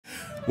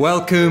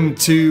Welcome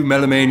to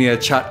Melomania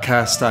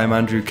Chatcast. I'm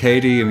Andrew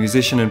Cady, a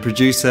musician and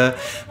producer,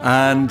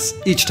 and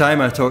each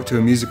time I talk to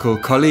a musical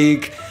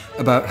colleague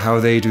about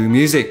how they do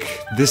music.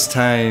 This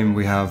time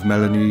we have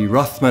Melanie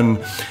Rothman,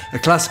 a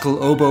classical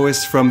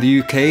oboist from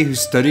the UK who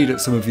studied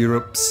at some of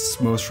Europe's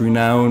most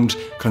renowned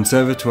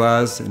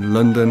conservatoires in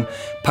London,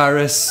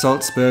 Paris,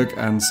 Salzburg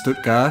and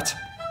Stuttgart.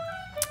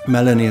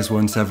 Melanie has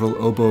won several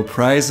oboe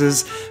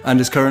prizes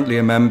and is currently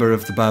a member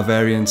of the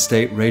Bavarian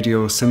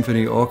Radio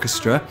Symphony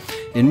Orchestra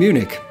in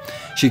Munich.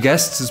 She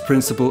guests as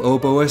principal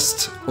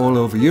oboist all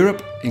over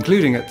Europe,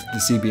 including at the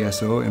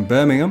CBSO in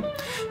Birmingham.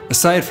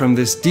 Aside from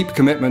this deep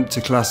commitment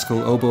to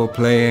classical oboe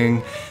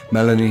playing,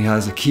 Melanie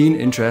has a keen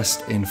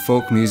interest in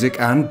folk music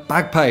and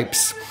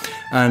bagpipes.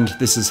 And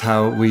this is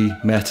how we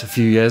met a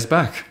few years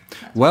back.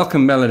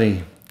 Welcome,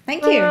 Melanie.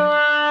 Thank you.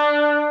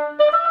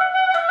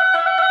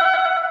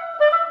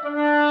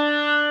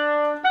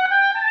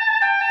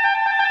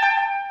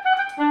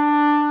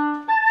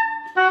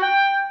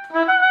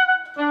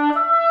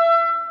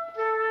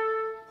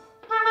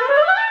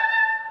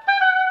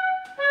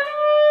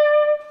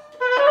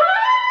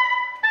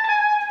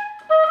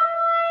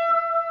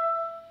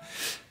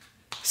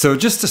 So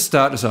just to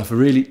start us off, a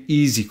really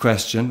easy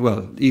question,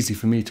 well, easy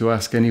for me to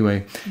ask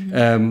anyway.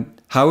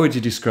 How would you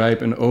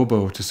describe an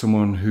oboe to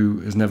someone who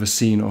has never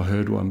seen or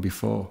heard one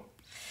before?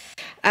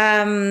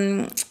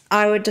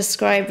 I would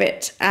describe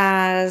it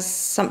as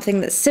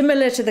something that's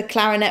similar to the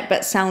clarinet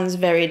but sounds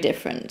very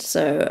different.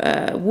 So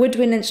a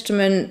woodwind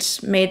instrument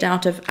made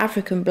out of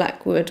African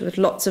blackwood with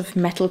lots of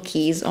metal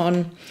keys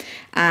on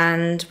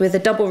and with a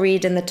double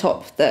reed in the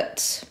top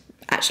that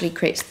actually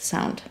creates the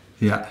sound.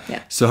 Yeah.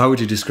 So how would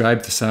you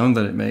describe the sound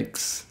that it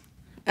makes?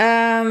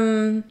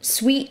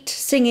 Sweet,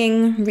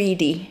 singing,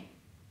 reedy.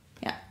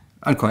 Yeah.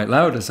 And quite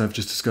loud, as I've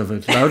just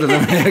discovered. Louder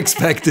than I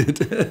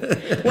expected.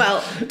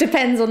 Well,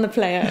 depends on the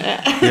player.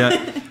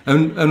 Yeah.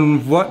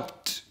 And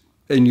what,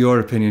 in your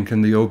opinion,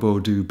 can the oboe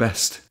do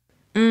best?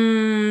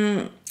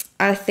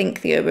 I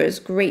think the oboe is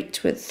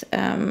great with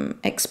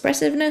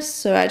expressiveness.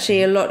 So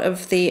actually a lot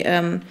of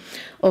the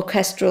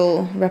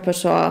orchestral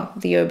repertoire,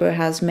 the oboe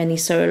has many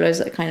solos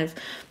that are kind of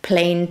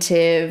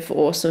plaintive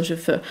or sort of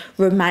for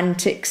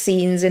romantic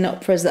scenes in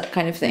operas, that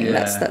kind of thing.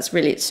 Yeah. That's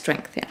really its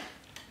strength, yeah.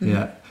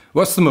 Yeah.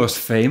 What's the most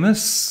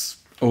famous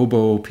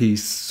oboe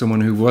piece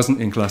someone who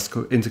wasn't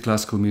into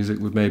classical music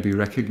would maybe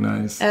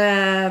recognise?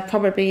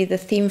 Probably the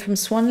theme from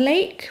Swan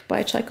Lake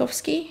by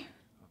Tchaikovsky.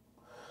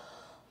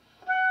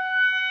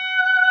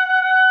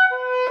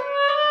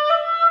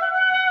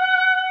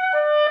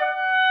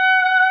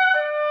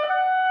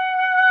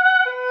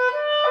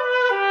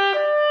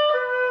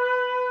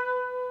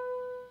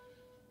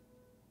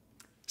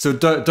 So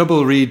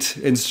double reed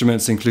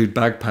instruments include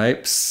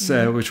bagpipes,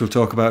 which we'll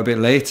talk about a bit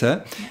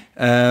later.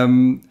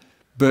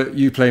 But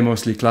you play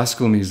mostly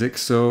classical music.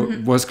 So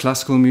was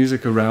classical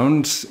music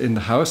around in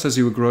the house as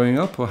you were growing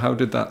up, or how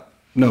did that?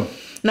 No,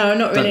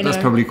 not really. That's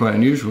probably quite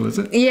unusual, is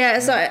it? Yeah,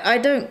 so I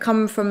don't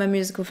come from a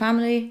musical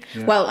family.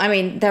 Yeah. Well, I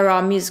mean, there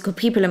are musical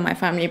people in my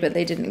family, but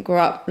they didn't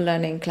grow up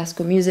learning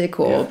classical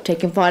music or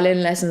taking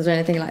violin lessons or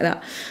anything like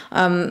that.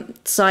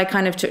 So I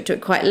kind of took to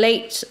it quite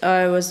late.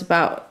 I was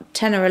about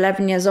 10 or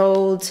 11 years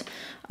old.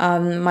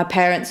 My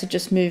parents had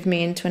just moved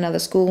me into another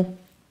school.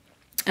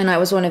 And I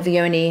was one of the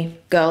only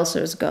girls, so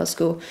it was a girls'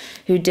 school,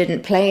 who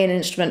didn't play an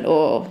instrument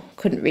or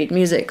couldn't read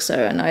music. So,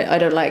 and I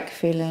don't like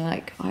feeling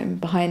like I'm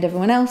behind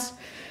everyone else.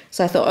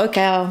 So I thought,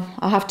 okay,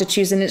 I'll have to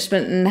choose an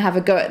instrument and have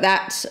a go at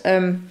that.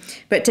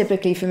 But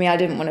typically for me, I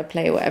didn't want to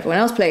play what everyone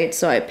else played.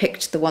 So I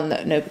picked the one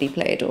that nobody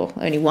played or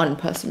only one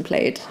person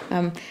played.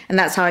 And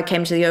that's how I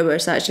came to the oboe.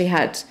 So I actually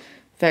had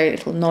very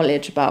little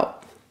knowledge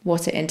about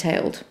what it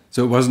entailed.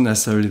 So it wasn't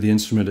necessarily the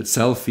instrument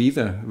itself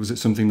either. Was it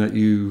something that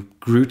you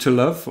grew to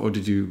love, or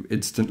did you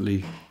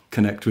instantly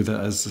connect with it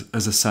as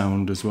a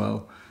sound as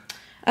well?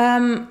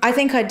 I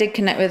think I did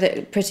connect with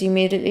it pretty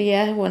immediately,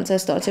 yeah, once I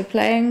started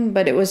playing,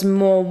 but it was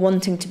more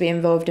wanting to be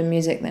involved in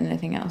music than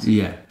anything else.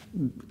 Yeah.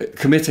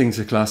 Committing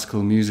to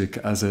classical music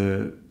as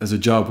a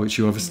job, which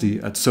you obviously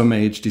at some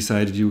age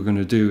decided you were going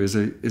to do, is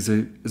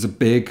a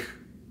big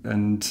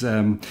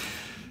and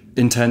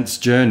intense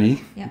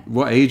journey. Yeah.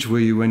 What age were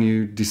you when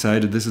you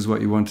decided this is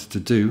what you wanted to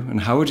do, and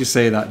how would you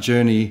say that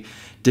journey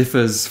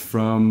differs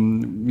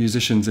from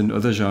musicians in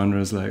other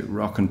genres like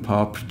rock and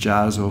pop,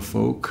 jazz or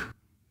folk?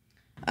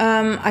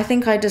 I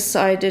think I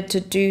decided to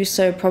do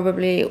so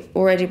probably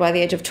already by the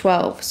age of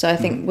 12. So I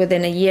think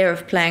within a year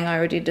of playing, I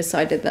already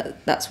decided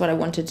that that's what I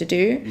wanted to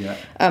do. Yeah.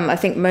 I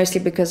think mostly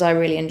because I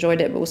really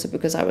enjoyed it, but also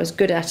because I was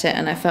good at it.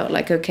 And I felt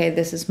like, okay,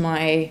 this is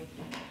my,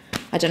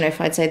 I don't know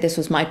if I'd say this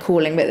was my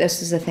calling, but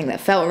this is the thing that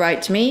felt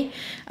right to me.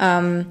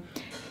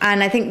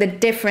 And I think the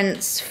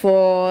difference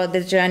for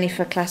the journey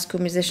for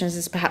classical musicians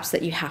is perhaps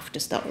that you have to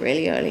start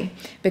really early,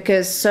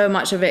 because so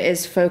much of it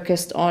is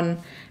focused on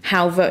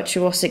how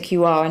virtuosic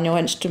you are on your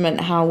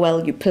instrument, how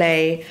well you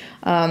play,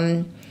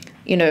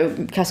 you know,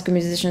 classical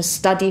musicians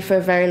study for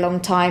a very long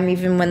time.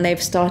 Even when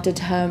they've started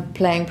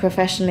playing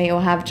professionally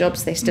or have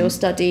jobs, they still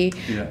study,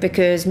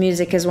 because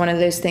music is one of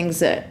those things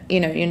that, you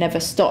know, you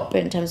never stop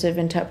in terms of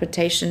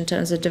interpretation, in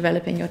terms of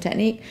developing your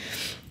technique.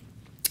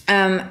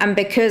 And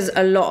because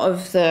a lot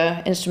of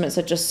the instruments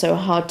are just so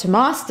hard to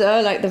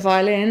master, like the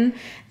violin,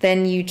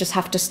 then you just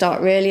have to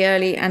start really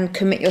early and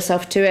commit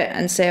yourself to it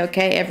and say,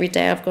 okay, every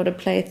day I've got to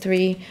play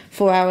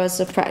 3-4 hours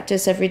of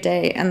practice every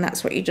day, and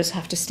that's what you just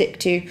have to stick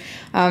to.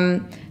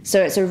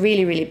 So it's a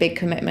really, really big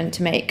commitment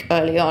to make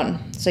early on.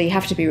 So you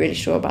have to be really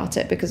sure about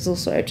it, because it's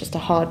also just a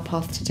hard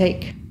path to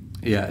take.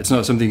 Yeah, it's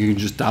not something you can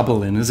just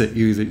dabble in, is it?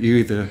 You're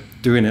either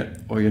doing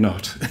it or you're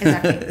not.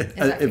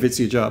 Exactly. If it's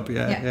your job,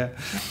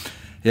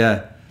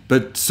 yeah.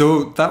 But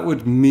so that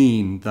would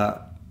mean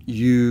that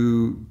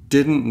you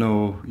didn't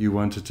know you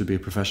wanted to be a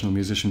professional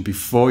musician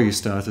before you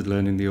started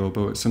learning the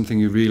oboe. It's something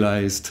you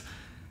realised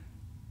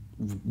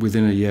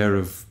within a year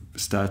of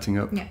starting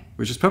up,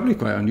 which is probably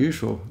quite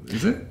unusual,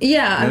 is it?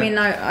 Yeah, I mean,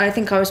 I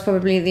think I was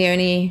probably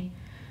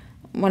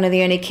one of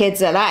the only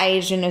kids at that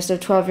age, you know, so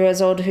 12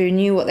 years old, who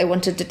knew what they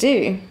wanted to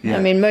do. I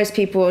mean, most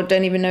people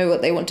don't even know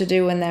what they want to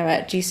do when they're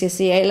at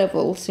GCSE A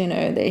levels. You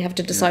know, they have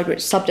to decide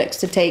which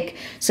subjects to take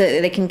so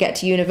that they can get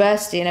to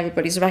university, and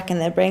everybody's racking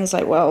their brains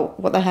like, well,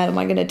 what the hell am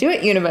I going to do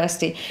at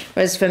university?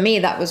 Whereas for me,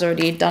 that was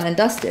already done and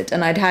dusted,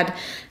 and I'd had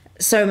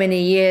so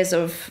many years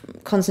of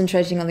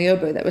concentrating on the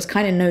oboe, there was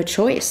kind of no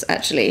choice,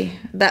 actually.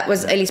 That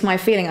was at least my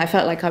feeling. I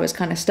felt like I was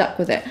kind of stuck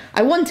with it.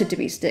 I wanted to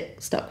be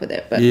stuck with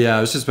it, but yeah,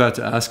 I was just about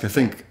to ask. I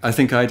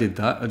think I did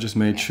that. I just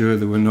made sure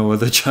there were no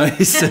other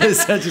choices.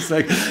 I just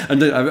like,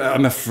 and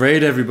I'm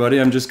afraid, everybody,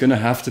 I'm just going to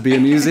have to be a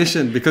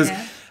musician, because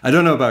I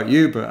don't know about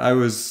you, but I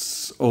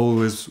was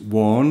always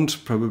warned,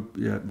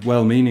 probably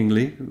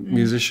well-meaningly,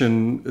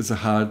 musician is a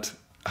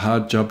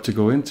hard job to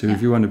go into.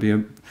 If you want to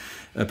be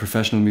a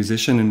professional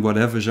musician in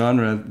whatever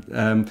genre,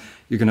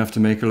 you're going to have to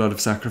make a lot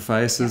of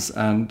sacrifices,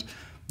 and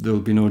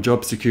there'll be no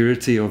job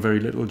security, or very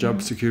little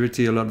job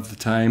security a lot of the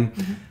time,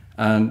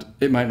 and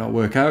it might not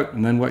work out,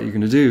 and then what are you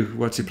going to do?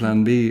 What's your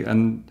plan B?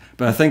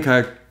 But I think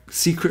I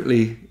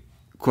secretly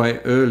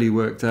quite early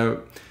worked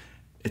out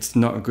it's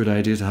not a good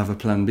idea to have a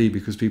plan B,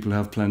 because people who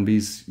have plan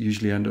Bs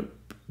usually end up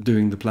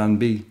doing the plan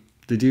B.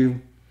 Did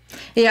you?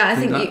 Yeah,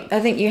 I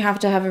think you have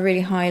to have a really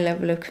high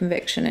level of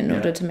conviction in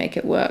order to make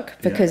it work,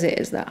 because it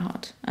is that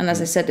hard. And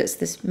as I said, it's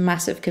this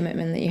massive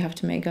commitment that you have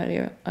to make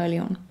early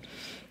on.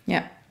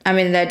 Yeah, I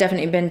mean, there have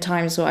definitely been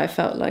times where I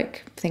felt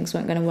like things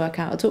weren't going to work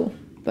out at all,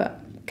 but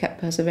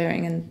kept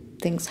persevering, and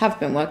things have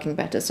been working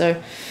better.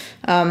 So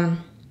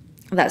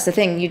that's the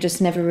thing, you just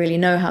never really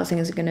know how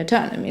things are going to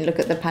turn. I mean, look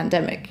at the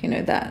pandemic, you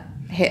know, that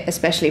hit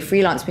especially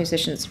freelance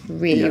musicians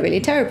really, really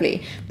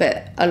terribly,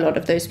 but a lot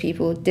of those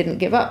people didn't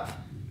give up.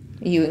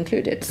 You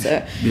included,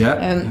 so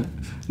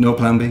no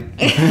plan B.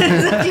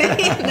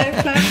 Exactly,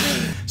 no plan B.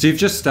 So you've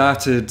just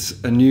started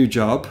a new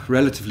job,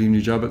 relatively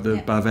new job, at the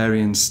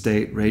Bavarian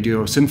State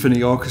Radio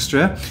Symphony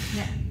Orchestra.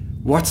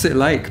 What's it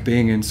like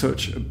being in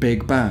such a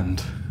big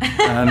band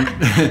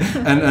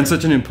and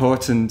such an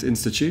important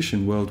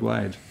institution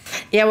worldwide?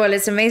 Yeah, well,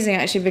 it's amazing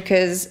actually,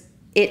 because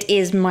it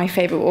is my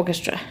favourite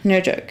orchestra,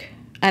 no joke.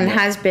 And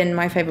has been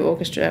my favourite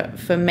orchestra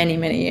for many,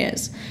 many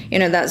years. You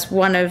know, that's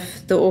one of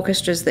the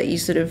orchestras that you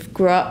sort of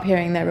grew up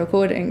hearing their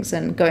recordings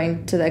and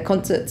going to their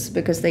concerts,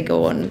 because they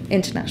go on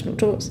international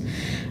tours.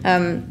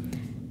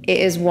 It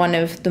is one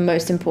of the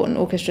most important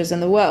orchestras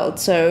in the world.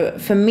 So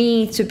for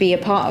me to be a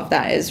part of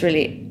that is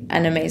really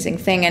an amazing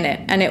thing.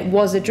 And it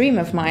was a dream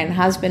of mine,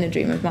 has been a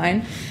dream of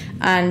mine.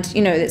 And,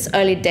 you know, it's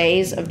early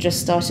days. I've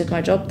just started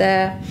my job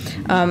there.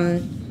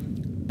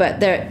 But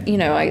there, you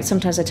know,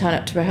 sometimes I turn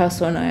up to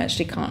rehearsal and I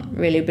actually can't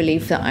really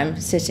believe that I'm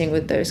sitting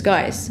with those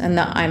guys and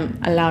that I'm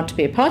allowed to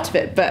be a part of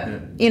it. But,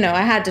 you know,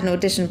 I had an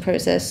audition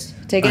process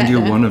to get there. And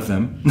you're one of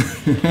them.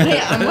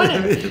 Yeah, I'm one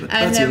of them.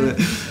 And,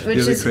 which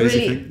is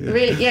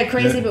really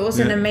crazy, but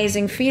also an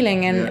amazing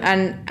feeling.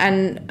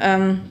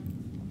 And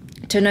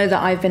to know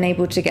that I've been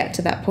able to get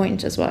to that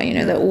point as well, you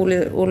know, that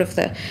all of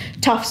the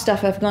tough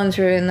stuff I've gone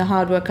through and the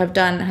hard work I've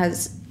done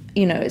has,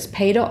 you know, it's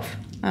paid off.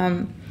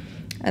 And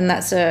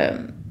that's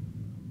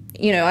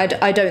you know,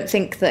 I don't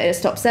think that it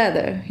stops there,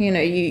 though. You know,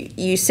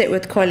 you sit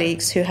with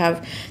colleagues who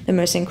have the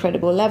most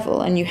incredible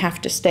level, and you have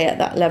to stay at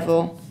that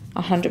level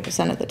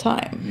 100% of the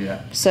time.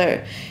 Yeah.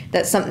 So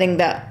that's something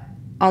that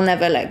I'll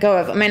never let go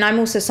of. I mean, I'm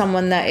also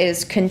someone that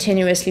is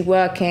continuously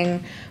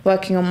working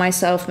on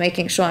myself,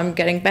 making sure I'm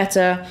getting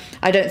better.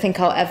 I don't think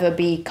I'll ever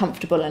be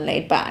comfortable and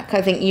laid back.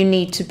 I think you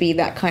need to be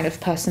that kind of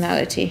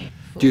personality.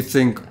 Do you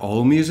think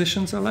all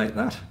musicians are like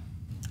that?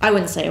 I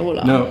wouldn't say all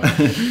are. No.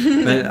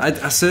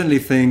 I certainly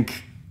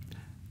think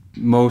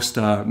most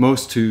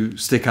who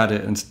stick at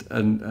it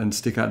and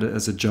stick at it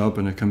as a job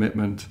and a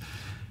commitment.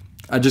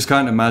 I just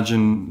can't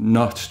imagine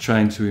not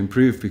trying to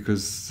improve,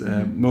 because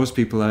most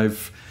people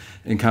I've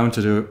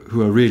encountered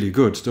who are really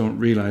good don't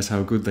realise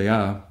how good they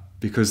are,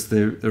 because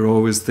they're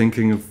always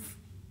thinking of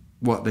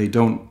what they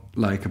don't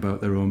like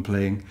about their own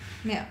playing.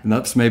 Yeah. And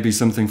that's maybe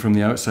something from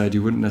the outside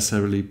you wouldn't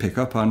necessarily pick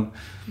up on,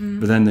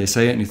 but then they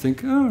say it and you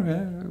think, oh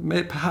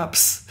yeah,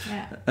 perhaps.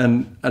 Yeah.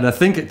 And I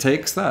think it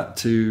takes that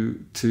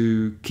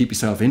to keep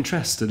yourself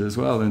interested as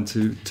well, and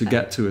to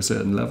get to a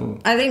certain level.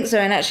 I think so.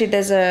 And actually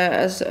there's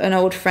an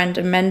old friend,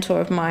 a mentor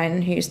of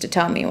mine, who used to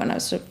tell me when I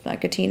was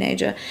like a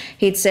teenager,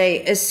 he'd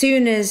say, as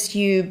soon as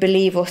you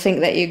believe or think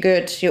that you're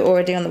good, you're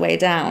already on the way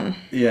down.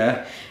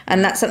 Yeah.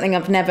 And that's something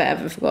I've never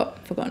ever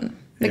forgotten.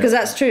 Because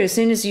that's true. As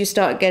soon as you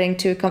start getting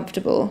too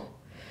comfortable,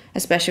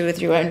 especially with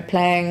your own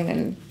playing,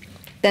 and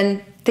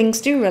then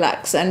things do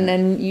relax, and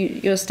then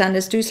your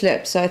standards do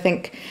slip. So I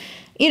think,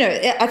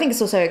 I think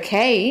it's also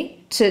okay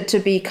to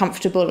be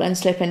comfortable and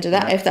slip into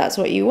that if that's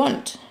what you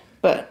want.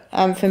 But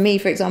for me,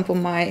 for example,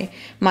 my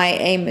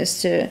aim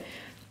is to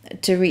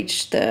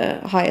reach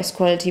the highest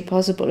quality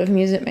possible of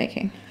music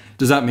making.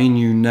 Does that mean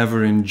you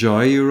never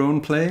enjoy your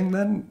own playing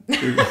then?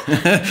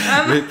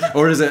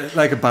 Or is it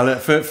like a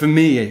balance? For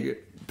me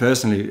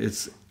personally,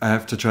 I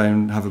have to try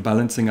and have a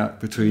balancing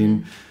act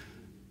between,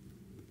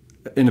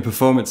 in a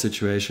performance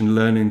situation,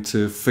 learning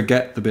to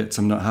forget the bits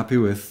I'm not happy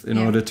with in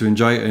order to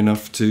enjoy it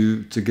enough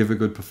to give a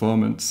good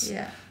performance.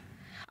 Yeah.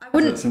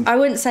 I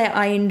wouldn't say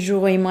I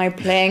enjoy my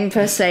playing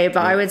per se,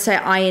 but I would say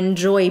I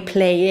enjoy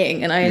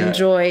playing, and I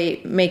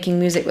enjoy making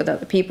music with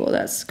other people.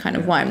 That's kind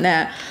of why I'm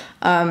there.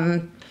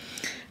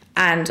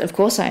 And of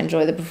course I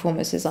enjoy the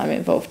performances I'm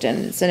involved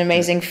in. It's an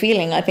amazing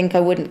feeling. I think I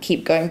wouldn't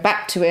keep going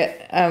back to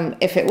it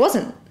if it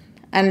wasn't.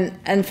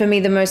 And for me,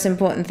 the most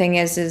important thing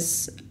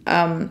is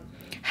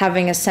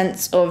having a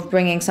sense of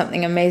bringing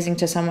something amazing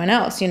to someone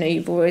else.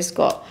 You've always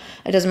got,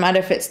 it doesn't matter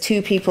if it's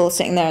 2 people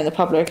sitting there in the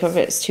public or if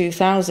it's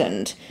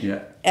 2,000.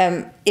 Yeah.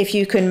 If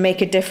you can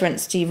make a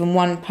difference to even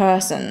one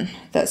person,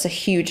 that's a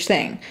huge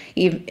thing,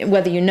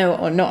 whether you know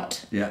it or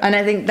not. Yeah. And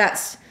I think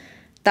that's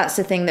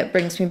the thing that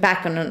brings me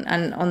back on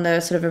the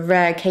sort of a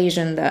rare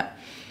occasion that,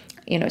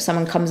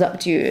 someone comes up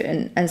to you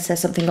and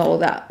says something, oh,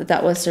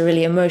 that was a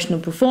really emotional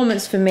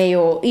performance for me,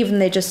 or even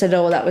they just said,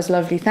 oh, that was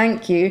lovely,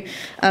 thank you.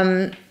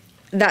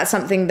 That's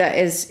something that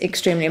is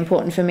extremely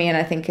important for me, and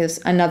I think is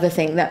another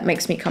thing that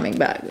makes me come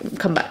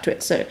back to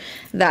it. So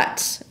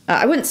that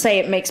I wouldn't say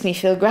it makes me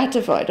feel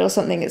gratified or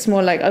something. It's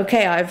more like,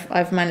 okay,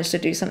 I've managed to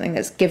do something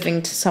that's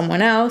giving to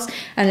someone else,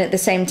 and at the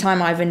same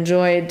time I've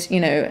enjoyed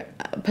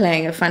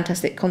playing a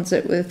fantastic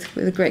concert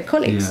with great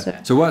colleagues.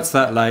 Yeah. So what's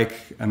that like?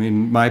 I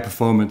mean, my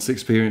performance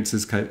experience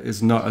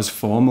is not as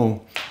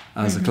formal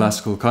as a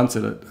classical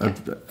concert.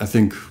 I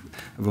think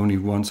I've only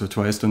once or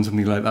twice done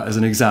something like that as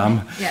an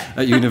exam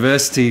at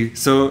university.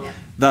 So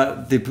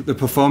that the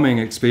performing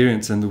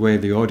experience and the way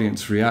the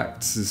audience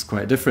reacts is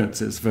quite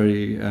different. It's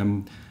very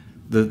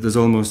there's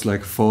almost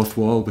like a fourth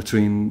wall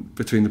between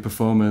the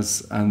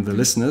performers and the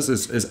listeners,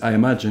 as I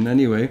imagine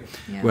anyway.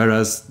 Yeah.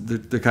 Whereas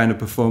the kind of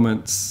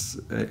performance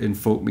in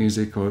folk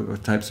music or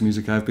types of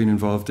music I've been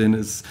involved in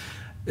is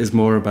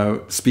more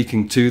about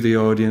speaking to the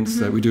audience.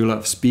 That we do a lot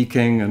of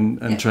speaking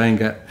and try and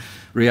get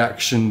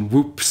reaction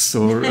whoops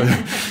or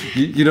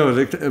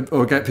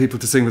or get people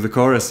to sing with the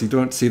chorus. You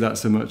don't see that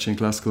so much in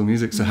classical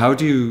music. So how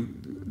do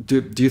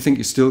you think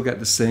you still get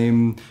the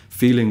same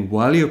feeling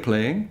while you're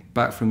playing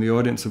back from the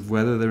audience of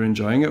whether they're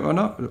enjoying it or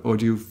not, or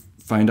do you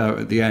find out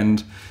at the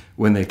end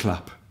when they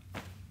clap?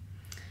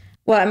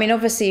 Well, I mean,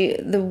 obviously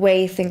the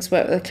way things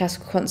work with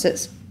classical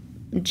concerts,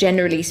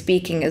 generally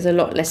speaking, is a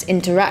lot less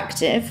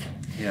interactive.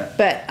 Yeah.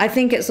 But I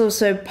think it's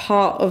also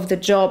part of the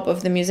job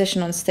of the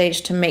musician on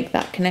stage to make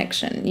that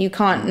connection. You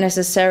can't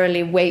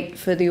necessarily wait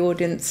for the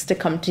audience to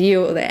come to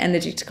you or their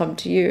energy to come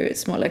to you.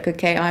 It's more like,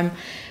 okay,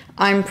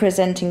 I'm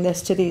presenting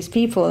this to these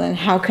people, and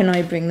how can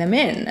I bring them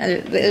in?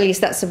 At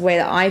least that's the way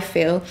that I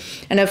feel.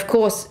 And of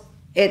course,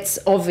 it's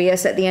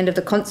obvious at the end of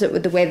the concert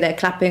with the way they're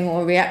clapping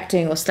or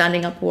reacting or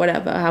standing up or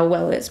whatever, how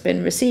well it's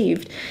been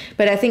received.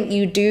 But I think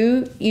you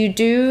do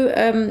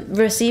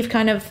receive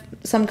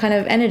some kind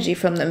of energy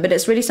from them, but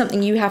it's really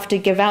something you have to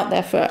give out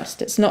there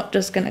first. It's not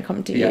just going to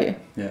come to you.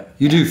 Yeah,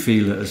 you do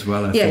feel it as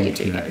well, I think.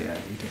 You do. Yeah,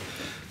 you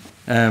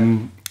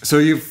do. So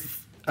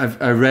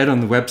I read on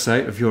the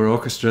website of your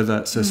orchestra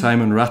that Sir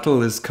Simon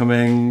Rattle is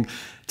coming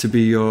to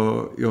be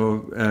your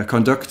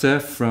conductor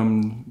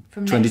from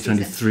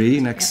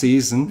 2023, next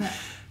season. Yeah.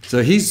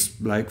 So he's,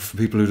 like, for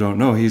people who don't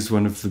know, he's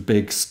one of the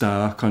big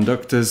star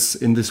conductors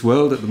in this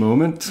world at the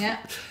moment. Yeah.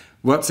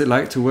 What's it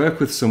like to work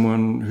with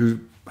someone who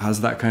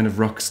has that kind of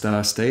rock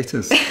star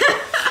status?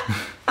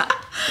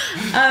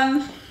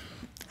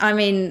 I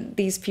mean,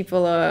 these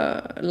people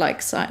are,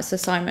 like Sir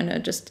Simon, are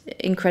just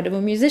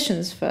incredible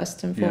musicians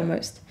first and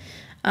foremost.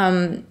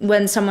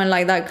 When someone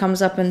like that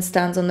comes up and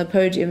stands on the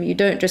podium, you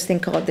don't just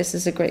think, oh, this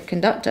is a great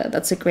conductor,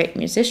 that's a great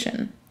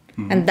musician.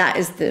 And that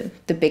is the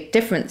big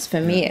difference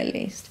for me, at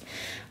least.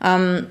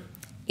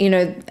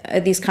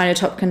 These kind of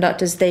top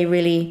conductors, they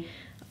really,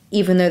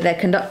 even though they're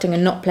conducting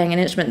and not playing an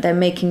instrument, they're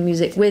making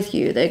music with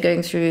you. They're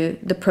going through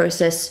the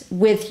process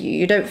with you.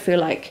 You don't feel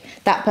like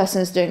that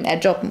person's doing their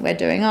job and we're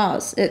doing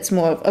ours. It's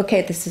more of,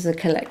 okay, this is a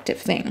collective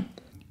thing.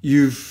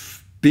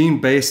 You've being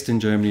based in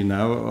Germany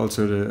now,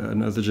 also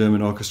another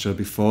German orchestra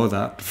before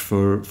that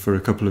for a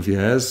couple of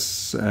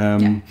years.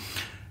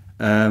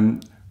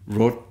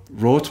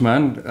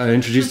 Rothman, I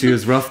introduced you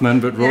as Rothman,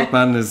 but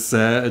Rothman is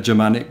a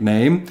Germanic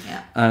name,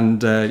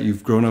 and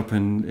you've grown up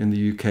in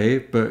the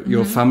UK, but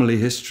your family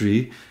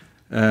history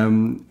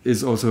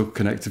is also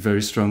connected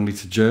very strongly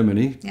to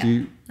Germany.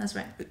 Yeah, that's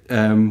right.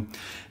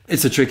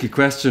 It's a tricky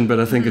question,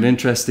 but I think an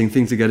interesting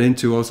thing to get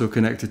into, also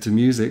connected to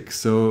music.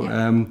 So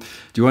do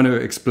you want to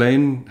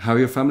explain how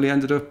your family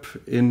ended up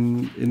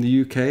in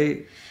the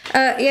UK?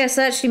 Yes,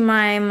 actually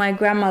my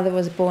grandmother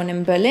was born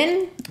in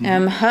Berlin.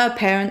 Her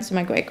parents,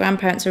 my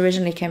great-grandparents,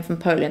 originally came from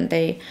Poland.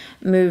 They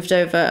moved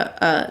over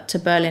to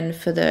Berlin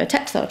for the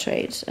textile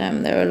trade.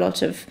 There are a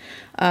lot of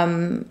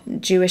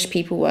Jewish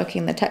people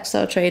working in the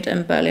textile trade,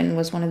 and Berlin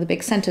was one of the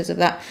big centers of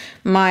that.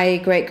 My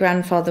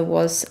great-grandfather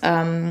was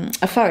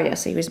a furrier,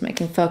 so he was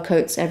making fur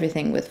coats,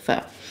 everything with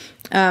fur.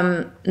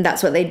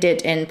 That's what they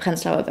did in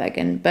Prenzlauer Berg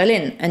in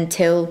Berlin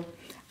until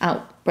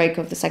outbreak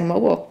of the Second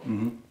World War.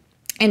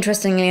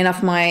 Interestingly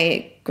enough,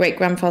 my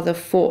great-grandfather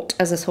fought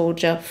as a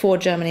soldier for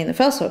Germany in the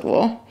First World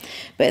War,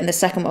 but in the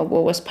Second World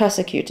War was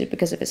persecuted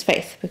because of his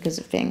faith, because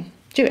of being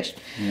Jewish.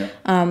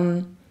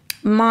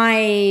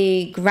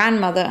 My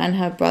grandmother and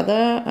her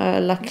brother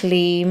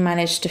luckily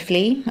managed to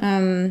flee.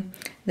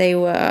 They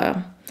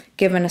were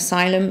given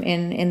asylum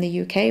in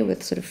the UK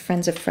with sort of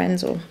friends of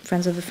friends or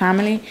friends of the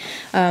family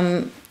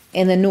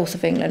in the north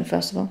of England,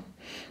 first of all.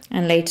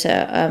 And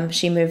later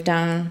she moved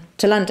down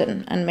to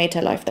London and made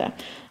her life there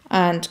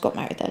and got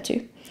married there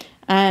too.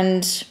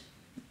 And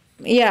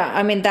yeah,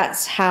 I mean,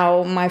 that's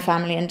how my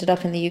family ended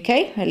up in the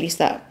UK, at least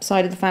that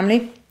side of the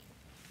family.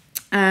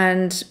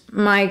 And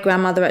my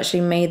grandmother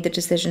actually made the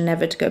decision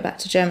never to go back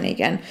to Germany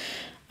again.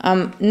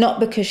 Not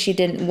because she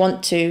didn't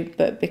want to,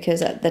 but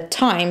because at the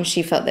time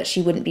she felt that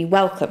she wouldn't be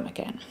welcome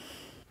again.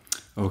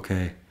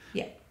 Okay.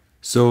 Yeah.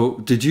 So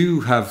did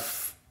you have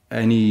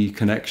any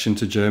connection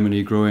to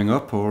Germany growing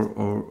up,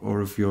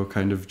 or of your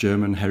kind of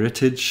German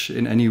heritage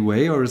in any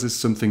way? Or is this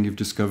something you've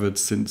discovered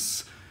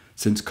since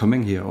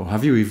coming here? Or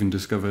have you even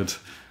discovered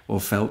or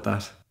felt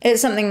that?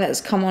 It's something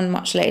that's come on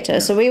much later.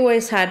 So we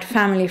always had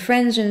family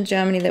friends in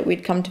Germany that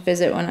we'd come to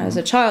visit when I was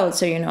a child.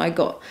 So, you know, I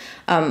got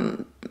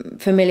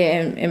familiar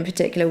in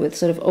particular with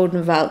sort of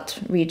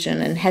Odenwald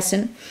region and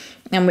Hessen,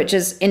 and which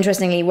is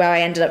interestingly where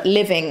I ended up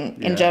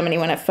living in Germany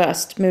when I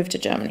first moved to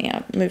Germany.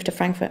 I moved to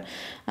Frankfurt.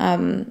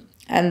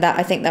 And that,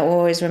 I think that will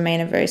always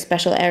remain a very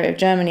special area of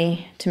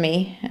Germany to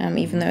me,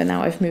 even though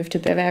now I've moved to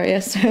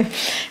Bavaria, so,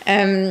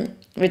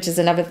 which is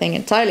another thing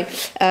entirely.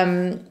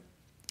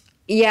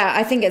 Yeah,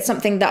 I think it's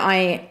something that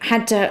I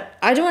had to,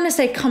 I don't want to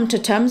say come to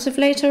terms with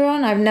later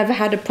on. I've never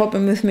had a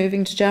problem with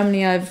moving to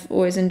Germany. I've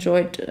always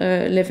enjoyed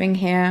living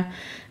here.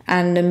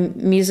 And the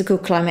musical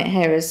climate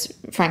here is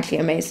frankly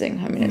amazing.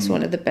 I mean, it's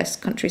one of the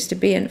best countries to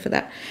be in for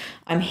that.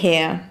 I'm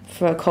here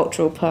for a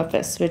cultural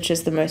purpose, which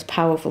is the most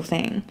powerful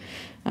thing.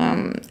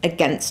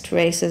 Against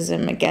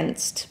racism,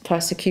 against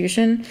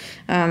persecution.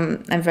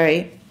 I'm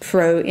very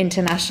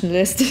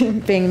pro-internationalist.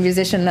 Being a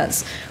musician,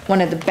 that's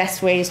one of the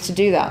best ways to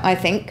do that, I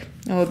think,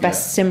 or the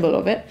best symbol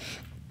of it.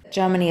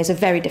 Germany is a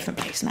very different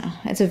place now.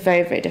 It's a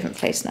very, very different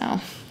place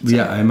now. So.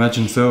 Yeah, I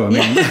imagine so. I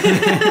mean,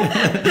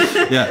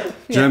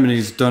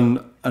 Germany's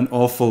done an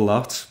awful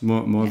lot,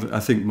 more than, I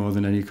think more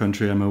than any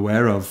country I'm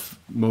aware of.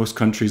 Most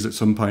countries at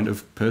some point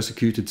have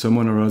persecuted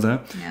someone or other.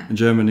 Yeah. And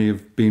Germany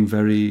have been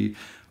very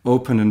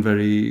open and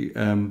very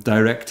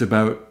direct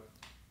about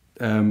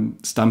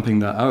stamping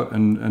that out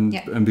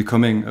and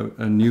becoming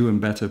a new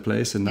and better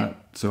place in that.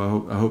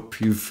 So I hope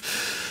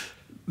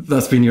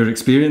that's been your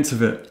experience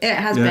of it. It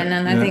has been,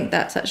 and I think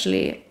that's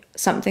actually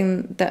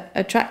something that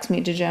attracts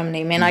me to Germany.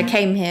 I mean, I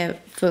came here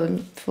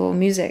for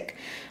music,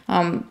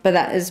 but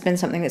that has been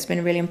something that's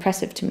been really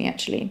impressive to me,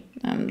 actually,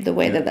 the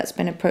way that's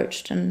been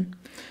approached. And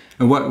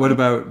what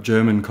about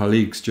German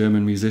colleagues,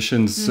 German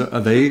musicians?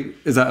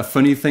 Is that a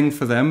funny thing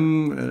for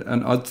them,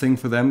 an odd thing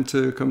for them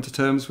to come to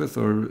terms with,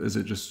 or is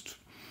it just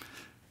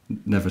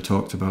never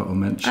talked about or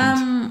mentioned?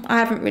 I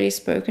haven't really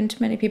spoken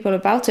to many people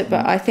about it,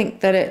 but I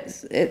think that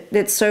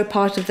it's so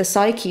part of the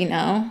psyche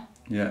now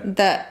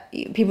that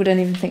people don't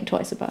even think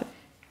twice about it.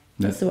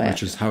 That's the way,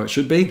 which is how it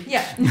should be.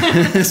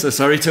 Yeah. So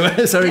sorry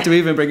to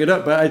even bring it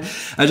up, but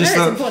I just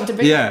thought, it's important to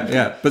bring up.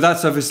 Yeah. But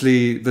that's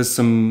obviously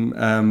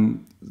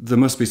there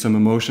must be some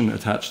emotion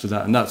attached to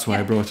that, and that's why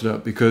I brought it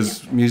up,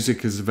 because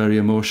music is a very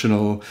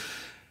emotional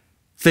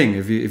thing.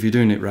 If you're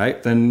doing it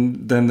right,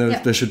 then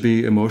there should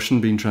be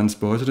emotion being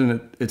transported,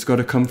 and it's got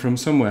to come from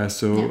somewhere.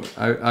 So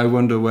I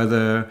wonder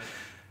whether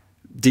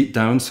deep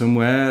down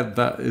somewhere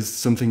that is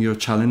something you're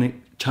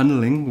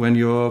channeling when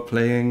you're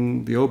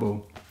playing the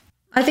oboe.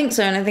 I think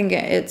so, and I think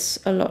it's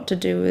a lot to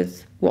do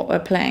with what we're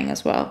playing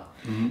as well.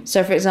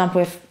 So, for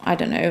example, if, I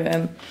don't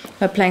know,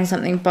 we're playing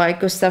something by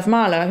Gustav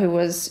Mahler, who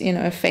was, you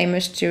know, a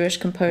famous Jewish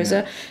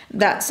composer,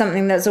 that's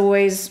something that's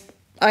always,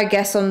 I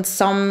guess, on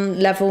some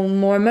level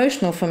more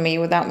emotional for me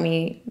without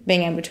me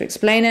being able to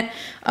explain it.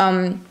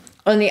 On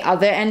the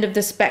other end of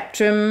the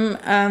spectrum,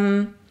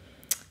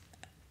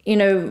 you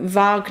know,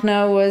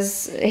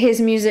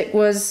 his music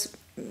was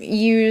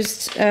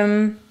used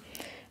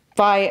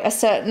by a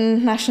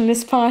certain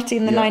nationalist party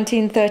in the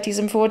 1930s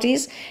and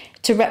 40s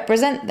to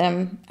represent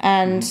them.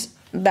 And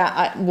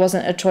that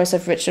wasn't a choice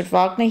of Richard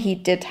Wagner. He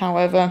did,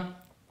 however,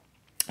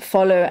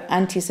 follow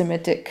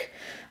anti-Semitic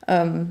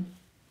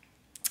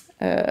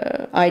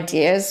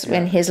ideas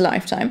in his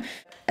lifetime.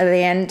 At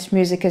the end,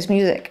 music is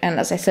music. And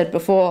as I said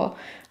before,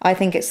 I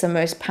think it's the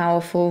most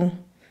powerful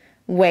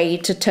way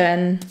to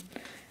turn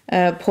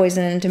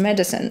poison into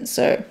medicine.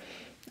 So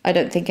I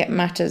don't think it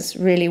matters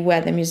really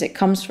where the music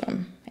comes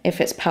from.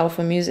 If it's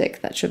powerful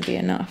music, that should be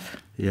enough.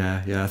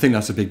 Yeah. I think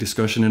that's a big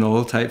discussion in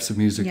all types of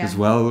music as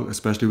well,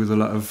 especially with a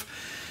lot of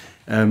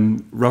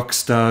rock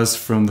stars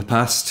from the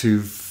past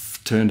who've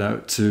turned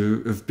out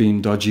to have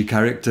been dodgy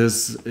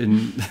characters,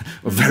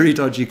 or very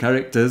dodgy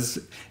characters.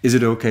 Is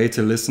it okay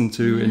to listen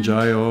to,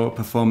 enjoy, or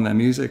perform their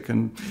music?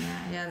 And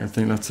I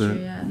think that's true,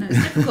 No, it's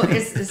difficult.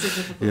 It's a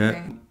difficult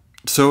thing.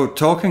 So,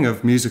 talking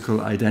of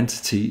musical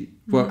identity,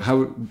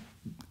 how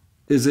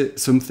is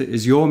it?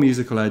 Is your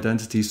musical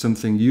identity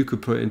something you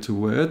could put into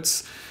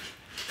words,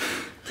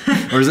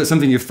 or is it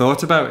something you've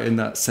thought about in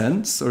that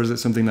sense, or is it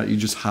something that you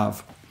just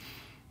have?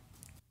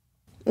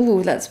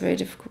 Ooh, that's a very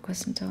difficult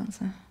question to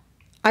answer.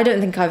 I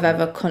don't think I've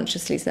ever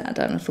consciously sat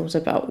down and thought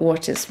about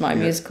what is my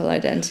musical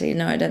identity.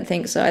 No, I don't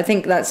think so. I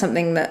think that's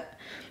something that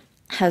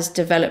has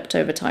developed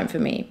over time for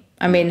me.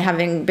 I mean,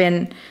 having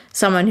been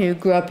someone who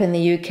grew up in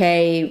the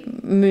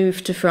UK,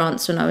 moved to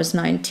France when I was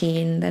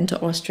 19, then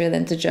to Austria,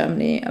 then to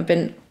Germany. I've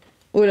been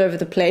all over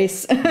the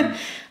place.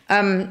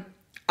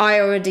 I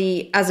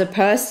already, as a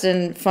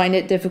person, find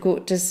it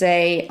difficult to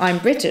say I'm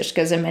British,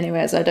 because in many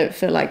ways I don't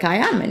feel like I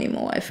am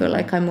anymore. I feel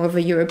like I'm more of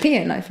a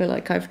European. I feel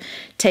like I've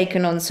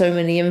taken on so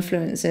many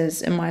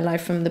influences in my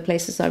life from the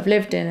places I've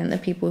lived in and the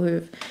people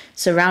who've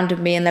surrounded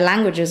me and the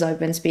languages I've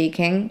been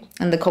speaking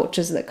and the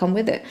cultures that come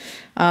with it.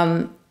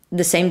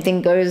 The same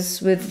thing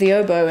goes with the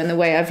oboe and the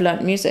way I've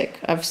learnt music.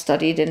 I've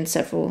studied in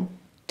several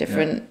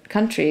different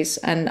countries,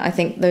 and I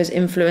think those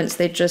influences,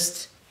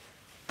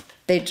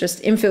 they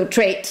just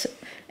infiltrate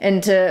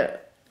into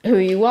who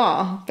you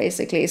are,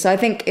 basically. So I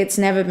think it's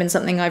never been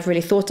something I've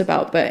really thought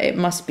about, but it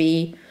must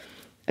be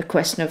a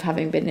question of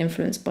having been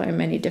influenced by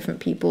many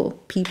different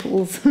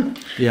peoples.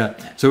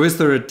 So is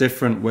there a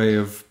different way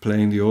of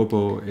playing the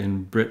oboe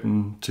in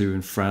Britain to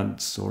in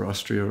France or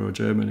Austria or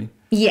Germany?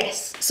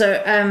 Yes.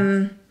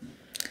 So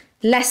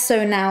less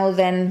so now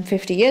than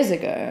 50 years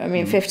ago. I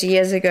mean, 50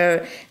 years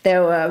ago,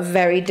 there were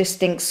very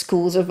distinct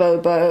schools of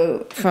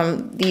oboe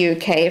from the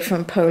UK,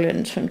 from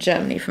Poland, from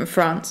Germany, from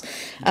France.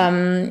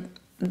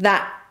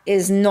 That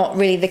is not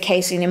really the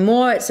case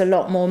anymore. It's a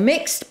lot more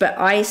mixed, but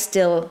I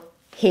still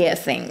hear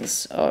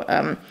things, or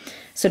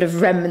sort of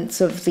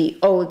remnants of the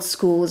old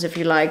schools, if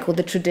you like, or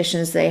the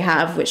traditions they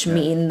have, which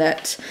mean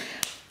that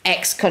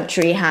X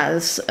country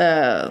has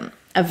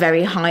a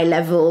very high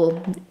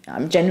level,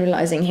 I'm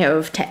generalizing here,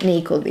 of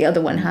technique, or the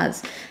other one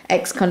has,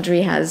 X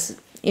country has,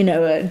 you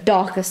know, a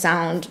darker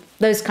sound,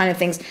 those kind of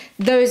things.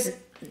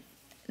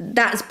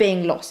 That's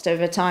being lost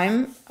over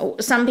time.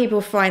 Some people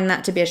find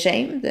that to be a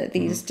shame, that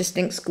these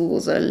distinct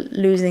schools are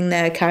losing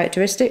their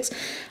characteristics.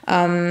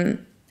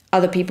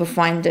 Other people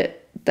find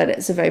that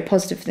it's a very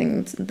positive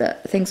thing,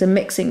 that things are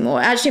mixing more.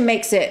 It actually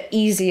makes it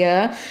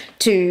easier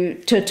to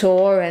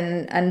tour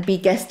and be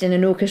guest in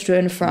an orchestra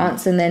in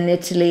France and then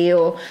Italy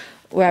or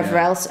wherever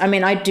else. I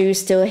mean, I do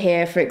still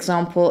hear, for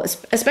example,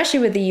 especially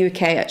with the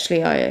UK,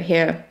 actually, I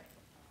hear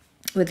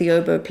with the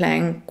oboe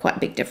playing quite a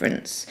big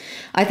difference.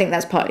 I think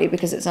that's partly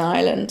because it's an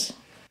island.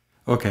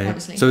 Okay,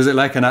 honestly. So is it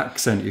like an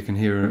accent you can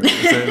hear?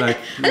 Is it like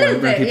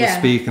when people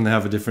speak and they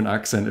have a different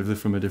accent if they're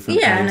from a different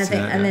place? And I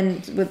think, and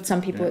then with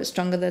some people it's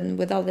stronger than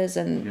with others,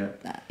 and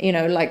you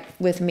know, like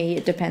with me,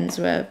 it depends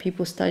where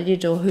people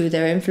studied or who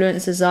their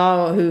influences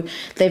are or who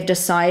they've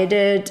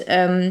decided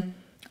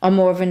are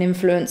more of an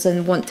influence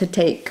and want to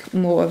take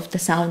more of the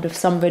sound of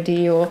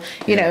somebody, or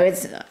you know,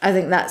 I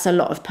think that's a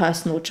lot of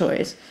personal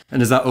choice.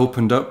 And has that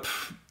opened up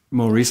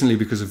more recently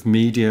because of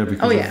media,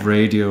 because of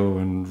radio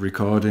and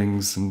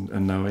recordings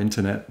and now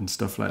internet and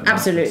stuff like that?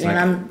 Absolutely. Like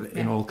and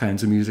in all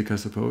kinds of music, I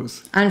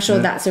suppose. I'm sure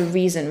that's a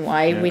reason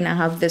why we now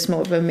have this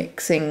more of a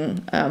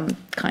mixing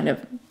kind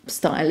of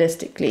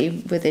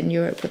stylistically within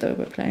Europe with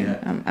oboe playing,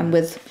 and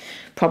with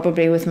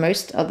probably with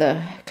most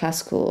other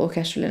classical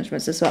orchestral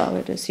instruments as well. I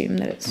would assume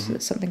that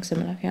it's something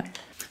similar.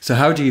 So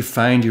how do you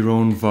find your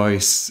own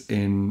voice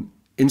in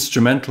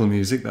instrumental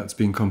music that's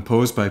been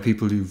composed by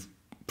people you've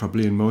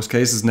probably in most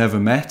cases never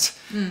met?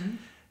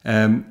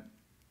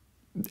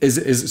 Is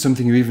it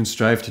something you even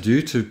strive to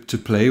do, to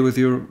play with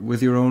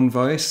your own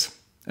voice?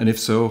 And if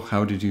so,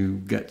 how did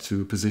you get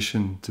to a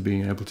position to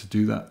being able to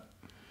do that?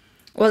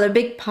 Well, a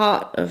big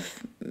part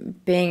of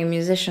being a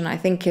musician, I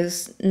think,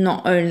 is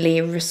not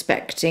only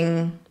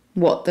respecting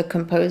what the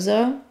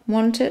composer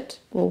wanted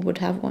or would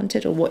have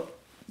wanted, or what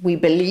we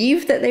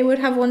believe that they would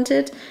have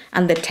wanted,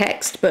 and the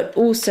text, but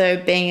also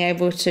being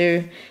able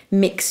to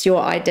mix your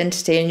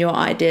identity and your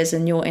ideas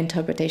and your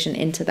interpretation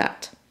into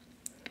that.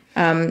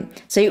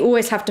 So you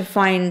always have to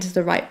find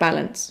the right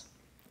balance.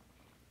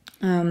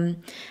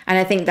 And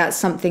I think that's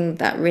something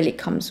that really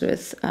comes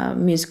with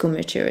musical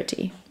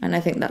maturity. And I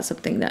think that's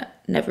something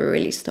that never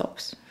really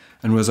stops.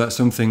 And was that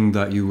something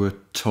that you were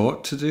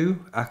taught to do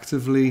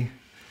actively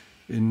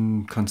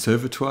in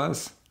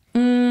conservatoires?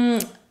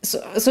 So,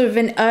 sort of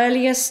in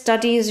earlier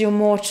studies, you're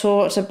more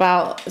taught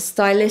about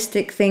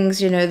stylistic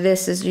things. You know,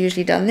 this is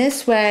usually done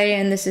this way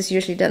and this is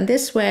usually done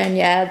this way. And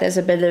yeah, there's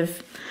a bit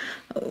of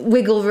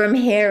wiggle room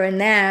here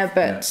and there.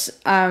 But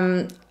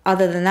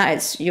other than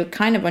that, you're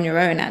kind of on your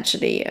own,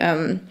 actually.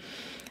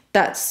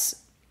 That's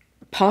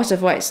part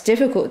of why it's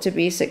difficult to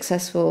be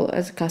successful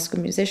as a classical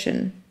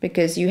musician,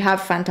 because you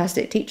have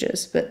fantastic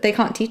teachers, but they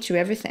can't teach you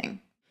everything.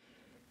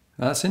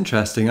 That's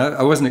interesting.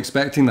 I wasn't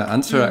expecting that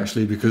answer,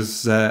 actually,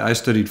 because I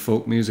studied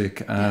folk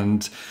music,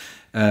 and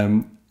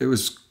it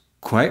was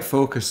quite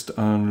focused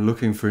on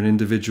looking for an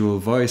individual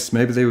voice.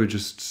 Maybe they were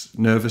just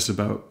nervous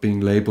about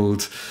being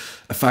labelled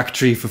a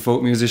factory for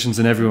folk musicians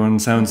and everyone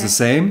sounds the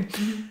same.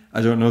 I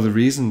don't know the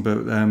reason,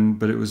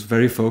 but it was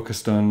very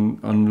focused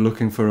on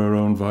looking for our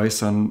own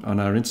voice on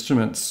our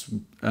instruments.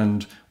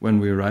 And when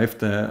we arrived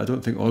there, I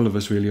don't think all of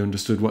us really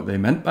understood what they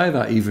meant by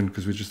that, even,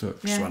 because we just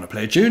thought, just want to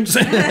play tunes.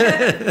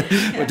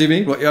 What do you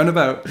mean? What are you on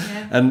about?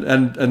 Yeah.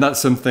 And that's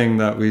something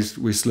that we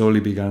slowly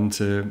began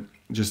to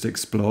just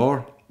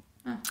explore.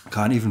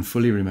 Can't even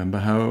fully remember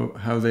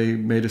how they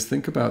made us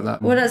think about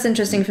that. Well, that's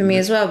interesting for me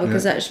as well,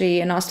 because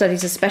actually in our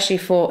studies, especially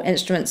for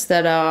instruments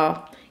that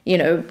are, you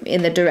know,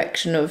 in the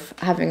direction of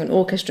having an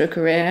orchestra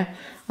career,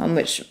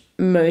 which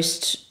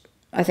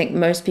I think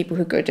most people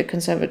who go to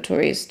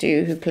conservatories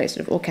do, who play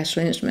sort of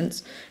orchestral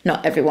instruments.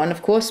 Not everyone,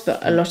 of course, but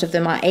a lot of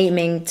them are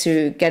aiming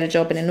to get a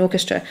job in an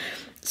orchestra.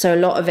 So a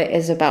lot of it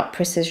is about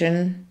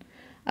precision,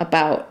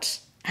 about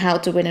how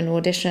to win an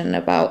audition,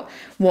 about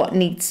what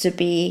needs to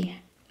be,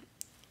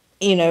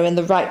 you know, in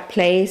the right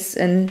place,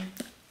 and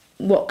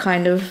what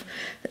kind of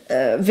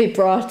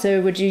vibrato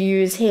would you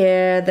use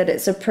here, that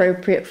it's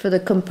appropriate for the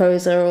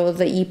composer or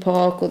the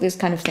epoch, or these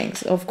kind of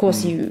things. Of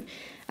course, you,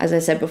 as I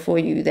said before,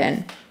 you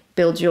then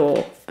build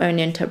your own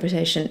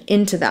interpretation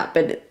into that,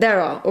 but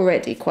there are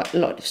already quite a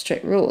lot of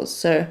strict rules.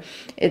 So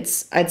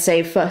I'd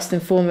say first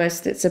and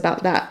foremost, it's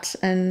about that,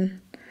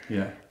 and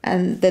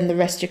then the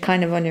rest you're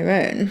kind of on your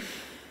own.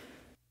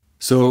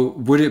 So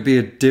would it be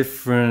a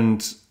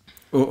different,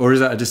 or is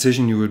that a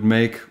decision you would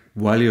make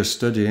while you're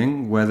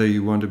studying, whether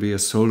you want to be a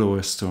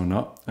soloist or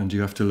not? And do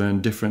you have to learn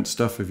different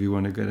stuff if you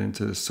want to get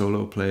into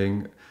solo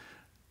playing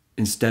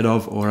instead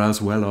of, or as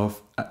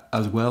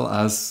well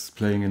as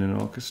playing in an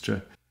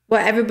orchestra?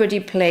 Well, everybody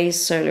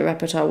plays solo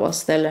repertoire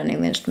whilst they're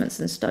learning the instruments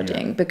and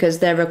studying, because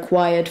they're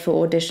required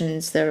for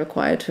auditions, they're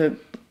required for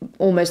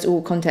almost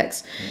all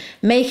contexts.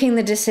 Making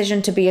the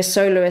decision to be a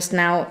soloist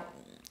now,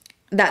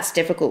 that's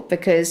difficult,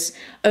 because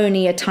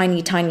only a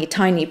tiny, tiny,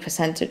 tiny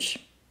percentage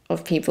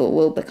of people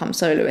will become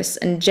soloists.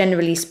 And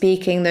generally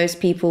speaking, those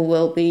people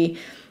will be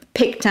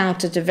picked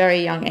out at a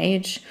very young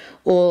age,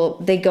 or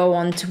they go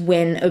on to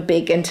win a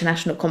big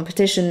international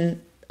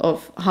competition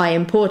of high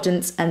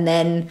importance, and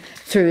then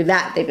through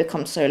that they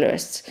become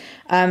soloists.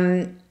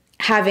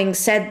 Having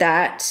said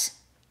that,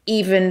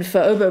 even for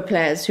oboe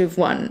players who've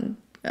won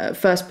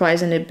first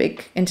prize in a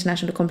big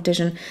international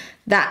competition,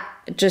 that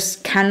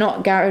just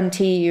cannot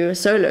guarantee you a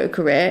solo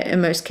career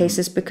in most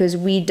cases, because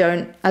we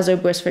don't, as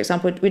oboists, for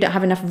example, we don't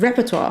have enough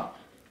repertoire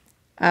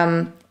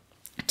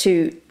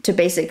to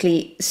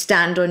basically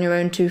stand on your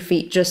own 2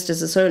 feet just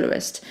as a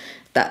soloist.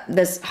 That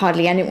there's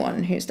hardly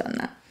anyone who's done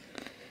that.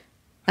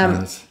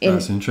 That's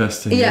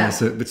interesting. Yeah.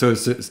 So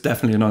it's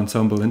definitely an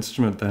ensemble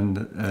instrument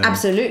then.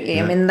 Absolutely.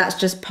 Yeah. I mean, that's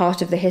just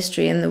part of the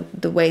history and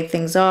the way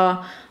things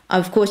are.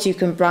 Of course, you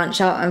can branch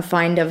out and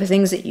find other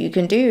things that you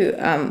can do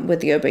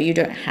with the oboe. You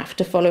don't have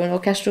to follow an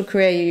orchestral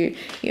career,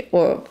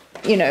 but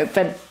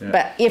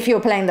if you're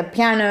playing the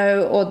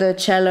piano or the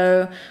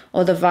cello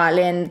or the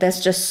violin,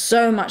 there's just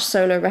so much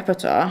solo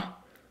repertoire.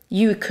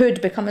 You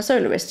could become a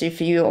soloist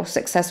if you're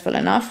successful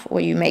enough,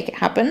 or you make it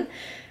happen.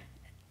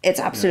 It's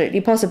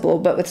absolutely possible,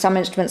 but with some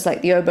instruments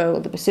like the oboe or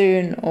the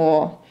bassoon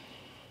or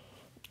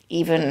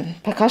even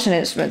percussion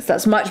instruments,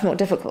 that's much more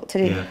difficult to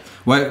do. Yeah.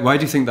 Why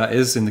do you think that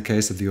is in the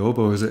case of the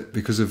oboe? Is it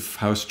because of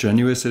how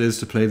strenuous it is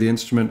to play the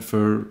instrument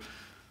for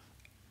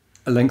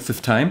a length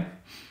of time?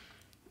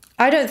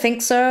 I don't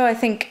think so. I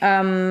think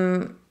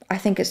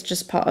it's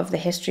just part of the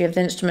history of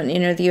the instrument. You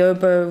know, the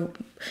oboe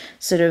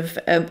sort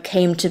of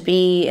came to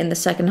be in the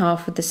second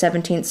half of the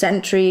 17th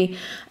century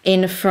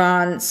in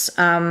France,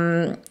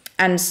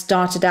 and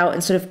started out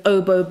in sort of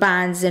oboe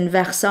bands in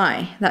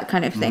Versailles, that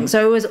kind of thing.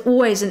 So it was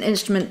always an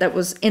instrument that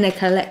was in a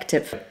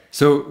collective.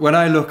 So when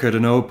I look at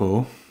an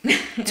oboe,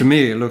 to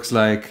me it looks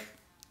like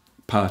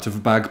part of a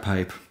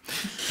bagpipe.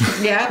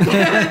 Yeah.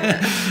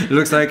 It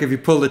looks like if you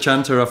pull the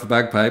chanter off a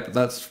bagpipe,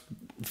 that's,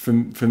 for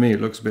me,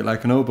 it looks a bit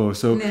like an oboe.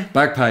 So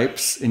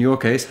bagpipes, in your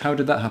case, how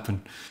did that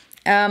happen?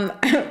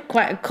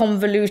 Quite a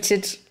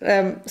convoluted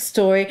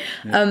story.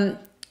 Yeah.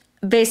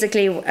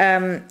 Basically,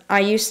 I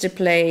used to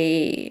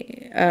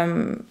play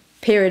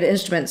period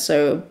instruments,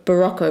 so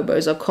Baroque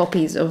oboes, or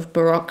copies of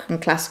Baroque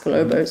and classical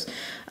oboes.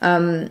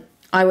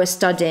 I was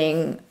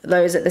studying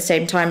those at the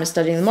same time as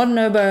studying the modern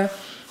oboe,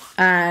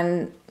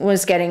 and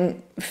was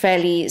getting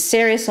fairly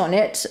serious on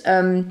it.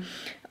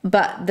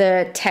 But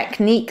the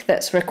technique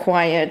that's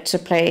required to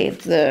play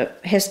the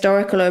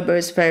historical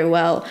oboes very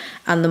well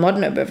and the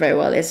modern oboe very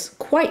well is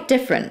quite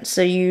different.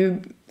 So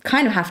you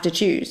kind of have to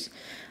choose.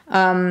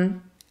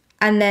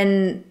 And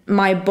then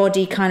my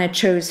body kind of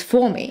chose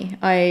for me.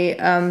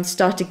 I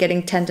started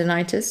getting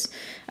tendinitis,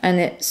 and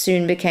it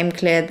soon became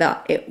clear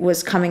that it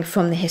was coming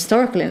from the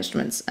historical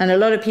instruments. And a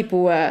lot of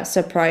people were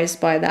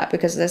surprised by that,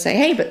 because they say,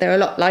 hey, but they're a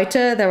lot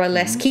lighter, there are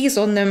less keys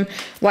on them.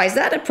 Why is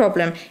that a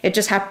problem? It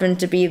just happened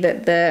to be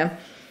that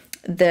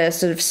the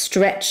sort of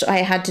stretch I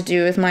had to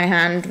do with my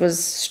hand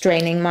was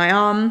straining my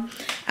arm.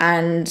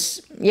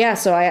 And yeah,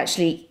 so I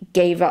actually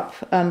gave up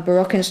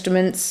Baroque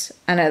instruments,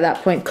 and at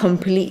that point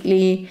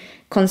completely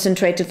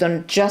concentrated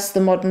on just the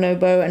modern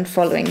oboe and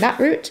following that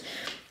route,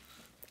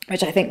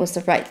 which I think was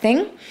the right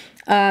thing.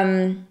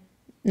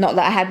 Not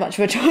that I had much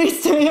of a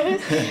choice, to be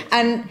honest.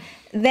 And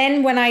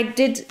then when I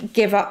did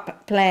give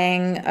up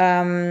playing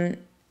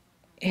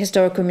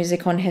historical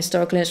music on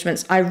historical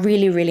instruments, I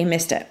really, really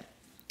missed it.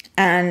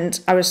 And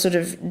I was sort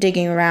of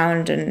digging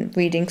around and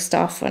reading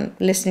stuff and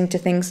listening to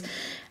things,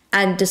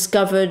 and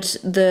discovered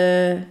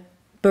the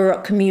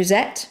Baroque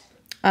musette,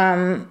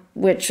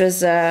 which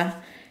was a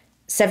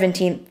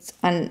 17th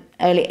and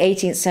early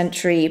 18th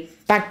century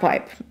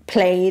bagpipe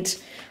played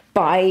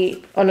by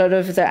a lot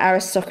of the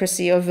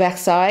aristocracy of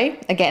Versailles.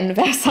 Again,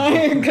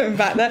 Versailles, going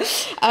back there.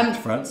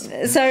 France.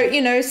 So, you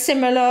know,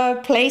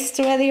 similar place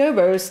to where the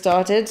oboe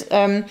started.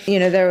 You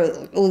know, there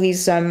are all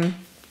these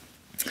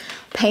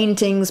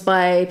paintings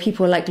by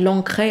people like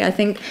Lancret, I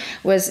think,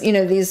 was, you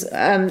know, these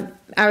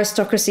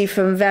aristocracy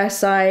from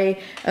Versailles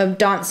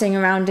dancing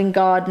around in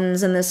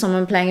gardens, and there's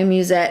someone playing a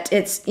musette.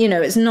 It's, you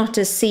know, it's not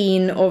a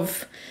scene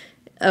of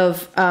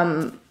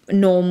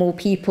normal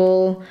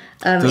people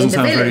Doesn't in the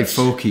sound village.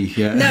 very folky,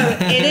 yeah. No,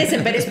 it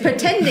isn't, but it's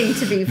pretending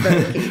to be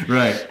folky.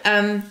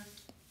 Right.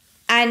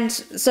 And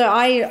so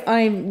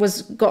I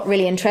got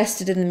really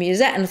interested in the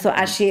musette, and thought,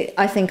 actually,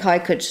 I think I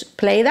could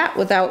play that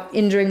without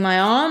injuring my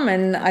arm,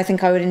 and I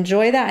think I would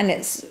enjoy that. And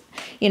it's,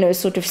 you know,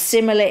 sort of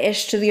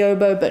similar-ish to the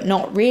oboe, but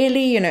not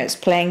really. You know, it's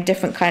playing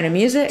different kind of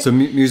music. So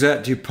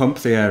musette, do you pump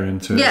the air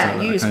into it?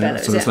 Yeah, you use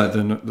bellows. So it's like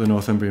the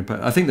Northumbrian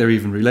Pipes. I think they're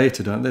even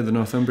related, aren't they? The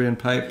Northumbrian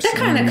Pipes.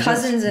 They're kind of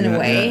cousins in a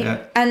way. Yeah.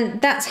 And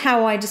that's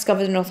how I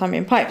discovered the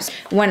Northumbrian Pipes.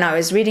 When I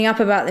was reading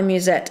up about the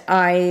musette,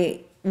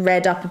 I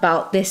read up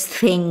about this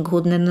thing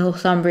called the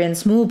Northumbrian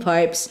small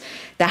pipes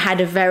that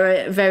had a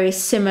very, very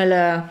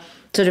similar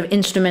sort of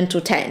instrumental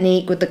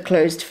technique with the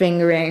closed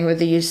fingering, with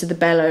the use of the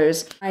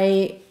bellows.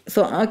 I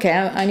thought, okay,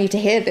 I need to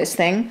hear this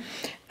thing.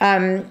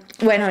 Went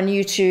on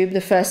YouTube. The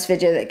first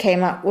video that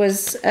came up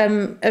was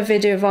a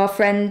video of our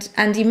friend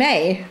Andy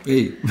May.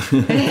 Hey.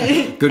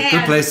 good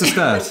place to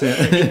start.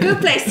 Yeah. Good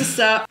place to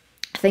start.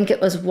 I think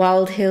it was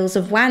Wild Hills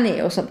of Wanny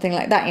or something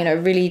like that, you know,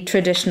 really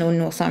traditional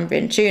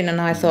Northumbrian tune.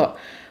 And I thought,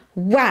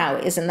 wow,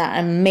 isn't that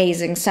an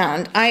amazing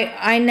sound?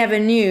 I never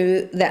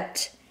knew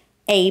that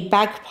a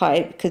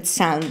bagpipe could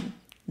sound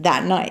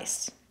that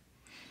nice.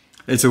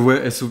 It's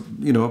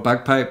you know,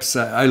 bagpipes.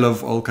 I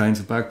love all kinds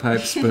of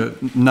bagpipes,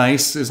 but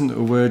nice isn't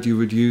a word you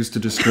would use to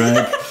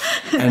describe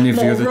any of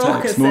the other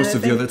types. Most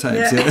of the other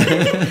types,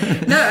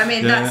 yeah. No, I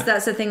mean,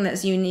 that's the thing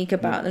that's unique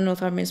about the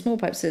Northumbrian small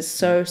pipes. It's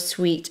so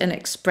sweet and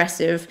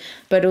expressive,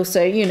 but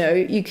also, you know,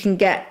 you can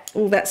get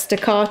all that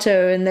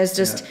staccato, and there's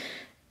just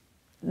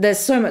there's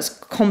so much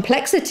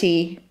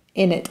complexity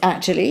in it,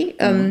 actually.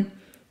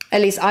 At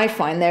least I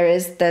find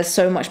there's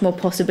so much more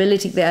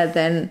possibility there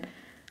than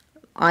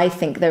I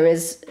think there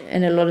is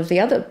in a lot of the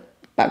other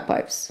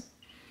bagpipes.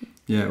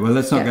 Yeah, well,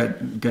 let's not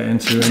get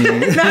into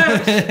anything.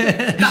 No,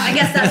 but I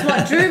guess that's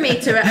what drew me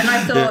to it. And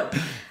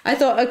I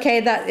thought, okay,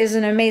 that is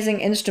an amazing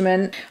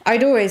instrument.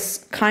 I'd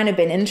always kind of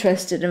been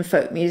interested in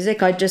folk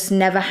music. I just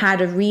never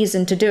had a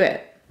reason to do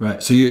it.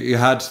 Right. So you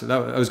had,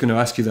 I was going to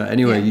ask you that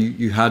anyway,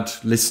 you had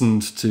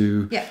listened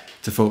to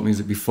folk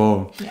music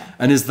before. Yeah.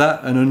 And is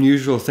that an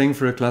unusual thing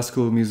for a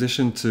classical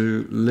musician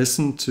to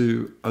listen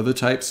to other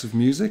types of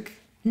music?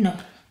 No.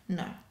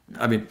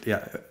 I mean,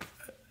 yeah,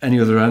 any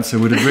other answer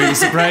would have really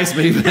surprised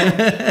me. No,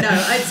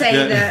 I'd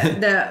say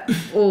that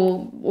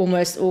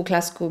almost all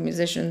classical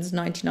musicians,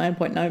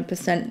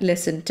 99.9%,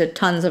 listen to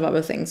tons of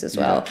other things as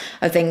well.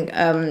 I think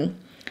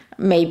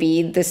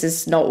maybe this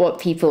is not what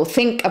people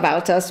think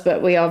about us,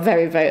 but we are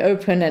very, very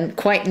open and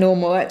quite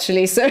normal,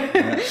 actually. So,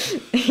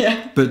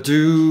 yeah. But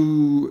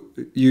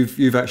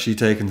you've actually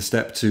taken the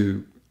step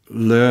to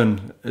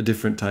learn a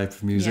different type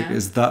of music. Yeah.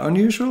 Is that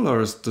unusual, or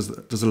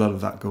does a lot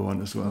of that go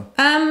on as well?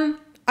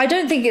 I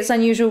don't think it's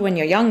unusual when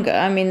you're younger.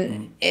 I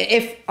mean,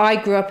 if I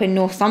grew up in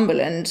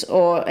Northumberland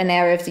or an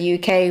area of the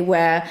UK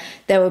where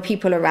there were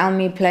people around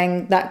me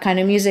playing that kind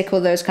of music or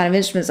those kind of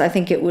instruments, I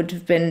think it would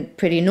have been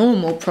pretty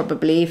normal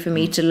probably for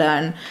me to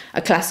learn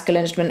a classical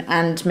instrument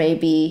and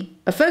maybe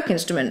a folk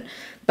instrument.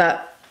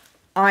 But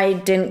I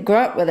didn't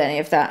grow up with any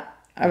of that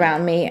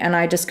around me, and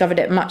I discovered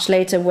it much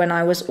later when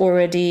I was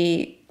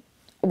already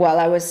while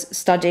I was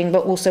studying,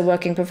 but also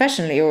working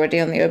professionally already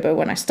on the oboe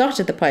when I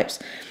started the pipes.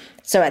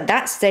 So at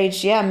that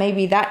stage, yeah,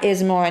 maybe that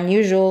is more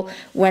unusual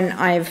when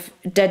I've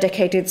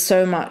dedicated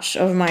so much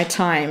of my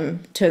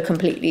time to a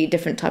completely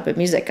different type of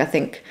music. I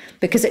think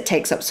because it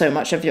takes up so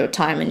much of your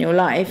time in your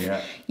life,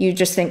 you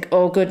just think,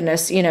 oh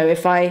goodness, you know,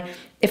 if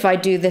I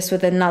do this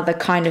with another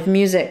kind of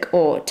music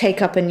or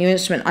take up a new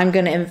instrument, I'm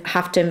going to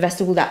have to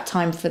invest all that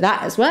time for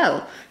that as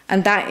well.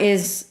 And that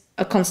is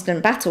a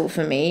constant battle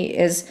for me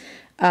is,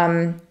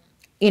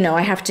 you know,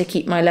 I have to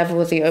keep my level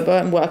with the oboe.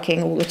 I'm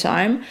working all the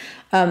time.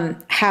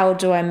 How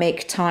do I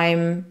make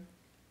time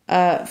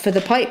for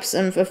the pipes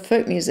and for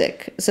folk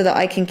music so that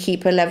I can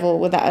keep a level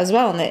with that as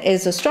well? And it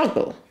is a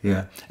struggle.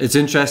 Yeah, it's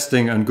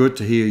interesting and good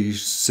to hear you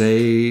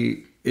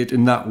say it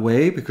in that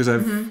way, because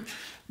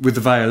with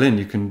the violin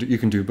you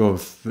can do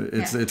both.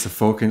 It's a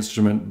folk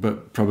instrument,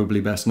 but probably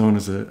best known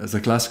as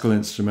a classical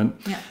instrument.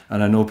 Yeah.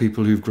 And I know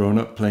people who've grown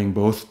up playing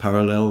both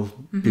parallel.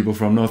 People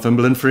from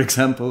Northumberland, for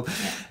example.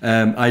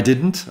 Yeah. I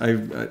didn't. I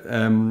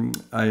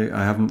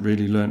haven't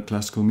really learnt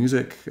classical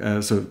music.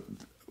 So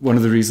one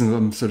of the reasons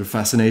I'm sort of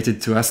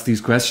fascinated to ask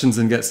these questions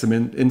and get some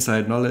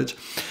inside knowledge.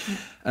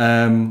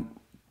 Yeah.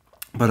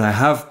 But I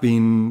have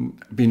been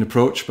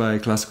approached by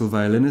classical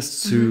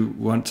violinists who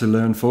want to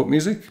learn folk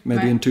music,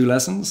 maybe in 2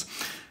 lessons,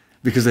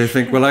 because they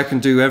think, well, I can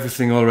do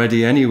everything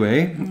already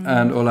anyway,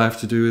 and all I have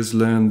to do is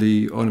learn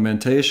the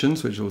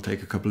ornamentations, which will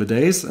take a couple of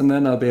days, and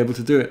then I'll be able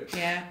to do it.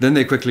 Yeah. Then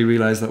they quickly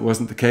realised that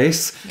wasn't the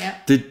case. Yeah.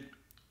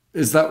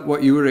 Is that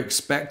what you were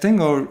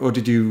expecting, or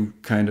did you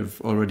kind of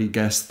already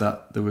guess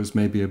that there was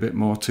maybe a bit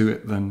more to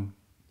it than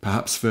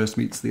perhaps first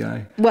meets the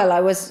eye? Well,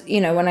 I was, you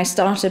know, when I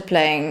started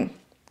playing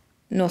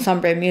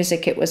Northumbrian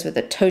music, it was with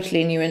a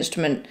totally new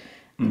instrument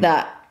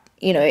that,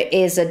 you know, it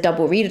is a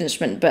double reed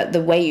instrument, but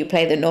the way you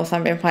play the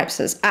Northumbrian pipes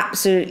has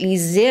absolutely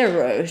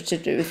zero to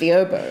do with the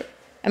oboe.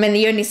 I mean,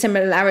 the only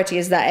similarity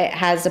is that it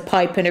has a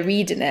pipe and a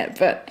reed in it,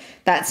 but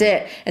that's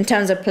it. In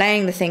terms of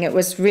playing the thing, it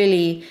was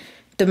really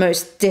the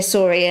most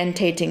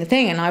disorientating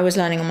thing, and I was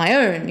learning on my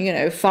own, you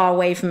know, far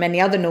away from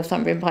any other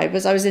Northumbrian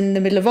pipers. I was in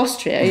the middle of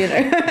Austria, you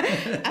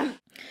know.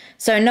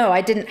 So no,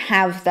 I didn't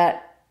have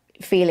that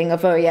feeling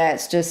of, oh yeah,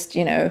 it's just,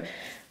 you know,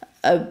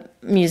 a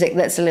music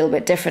that's a little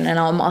bit different and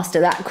I'll master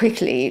that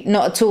quickly.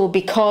 Not at all,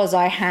 because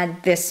I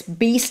had this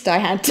beast I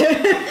had to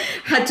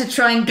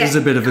try and get. It's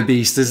a bit of a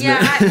beast, isn't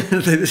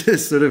it?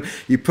 It's sort of,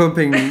 you're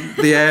pumping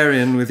the air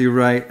in with your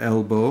right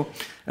elbow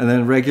and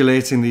then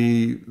regulating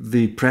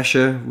the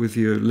pressure with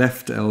your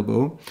left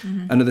elbow.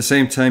 And at the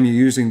same time you're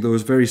using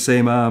those very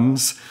same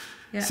arms.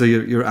 Yeah. So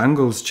your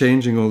angle's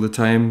changing all the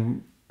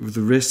time with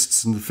the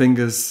wrists and the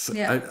fingers.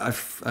 Yeah. I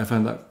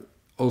found that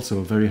also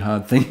a very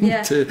hard thing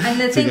to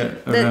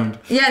get around.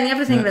 Yeah, and the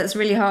other thing that's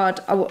really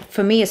hard,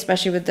 for me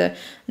especially with the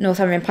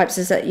Northumbrian pipes,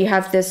 is that you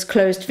have this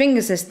closed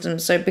finger system.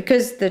 So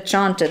because the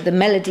chanter, the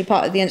melody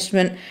part of the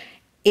instrument,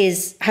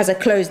 has a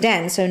closed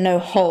end, so no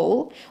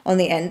hole on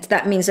the end,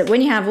 that means that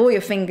when you have all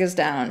your fingers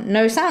down,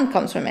 no sound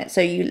comes from it.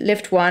 So you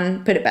lift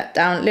one, put it back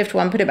down, lift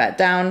one, put it back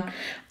down,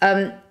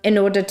 in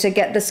order to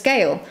get the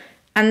scale.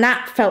 And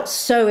that felt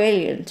so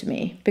alien to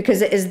me,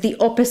 because it is the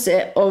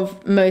opposite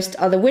of most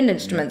other wind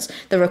instruments. Yeah.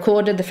 The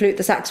recorder, the flute,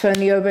 the saxophone,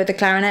 the oboe, the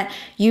clarinet,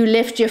 you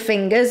lift your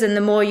fingers, and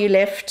the more you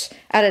lift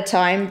at a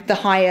time, the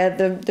higher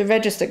the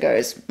register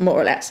goes, more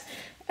or less.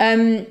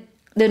 The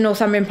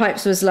Northumbrian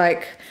pipes was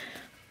like,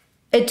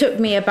 it took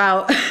me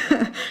about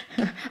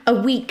a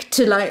week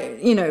to, like,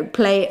 you know,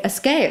 play a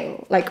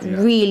scale, like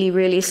really,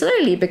 really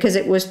slowly, because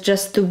it was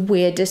just the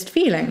weirdest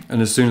feeling.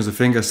 And as soon as the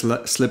finger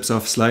slips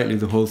off slightly,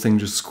 the whole thing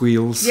just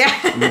squeals. Yeah.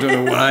 And I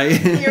don't know why.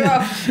 You're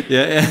off.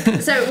 Yeah.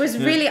 So it was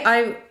really,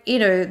 I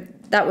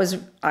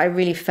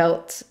really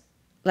felt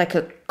like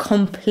a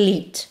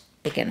complete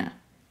beginner.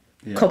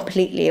 Yeah.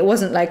 Completely. It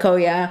wasn't like, oh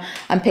yeah,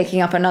 I'm picking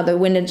up another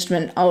wind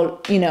instrument,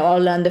 I'll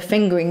learn the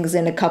fingerings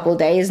in a couple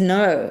days.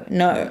 No.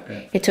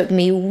 Okay. It took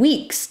me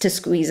weeks to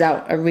squeeze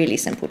out a really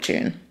simple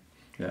tune.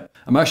 Yeah,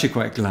 I'm actually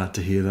quite glad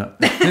to hear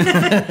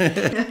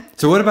that.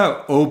 So what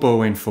about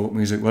oboe in folk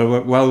music?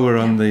 Well, while we're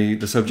on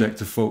the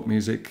subject of folk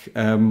music,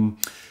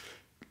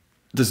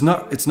 it's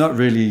not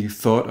really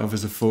thought of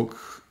as a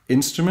folk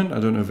instrument. I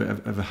don't know if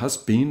it ever has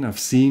been. I've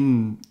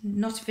seen...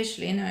 Not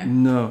officially, no.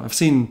 No, I've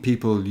seen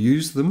people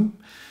use them.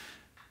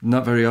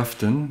 Not very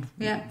often.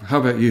 Yeah. How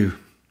about you?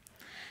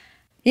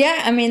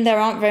 Yeah, I mean, there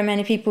aren't very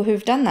many people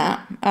who've done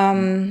that.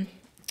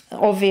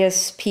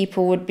 Obvious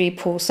people would be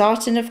Paul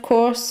Sartin, of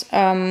course,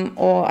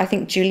 or I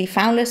think Julie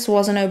Fowlis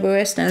was an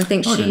oboist, and I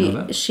think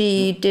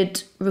she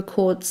did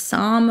record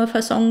some of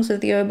her songs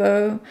with the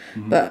oboe,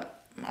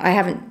 but I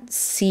haven't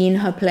seen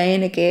her play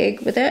in a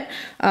gig with it.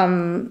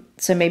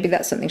 So maybe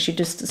that's something she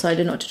just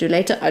decided not to do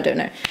later. I don't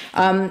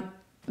know.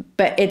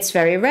 But it's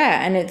very rare,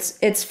 and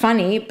it's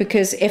funny,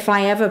 because if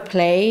I ever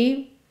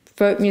play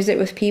folk music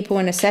with people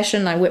in a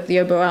session, I whip the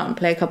oboe out and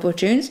play a couple of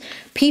tunes,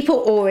 people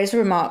always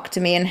remark to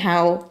me on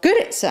how good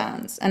it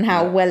sounds and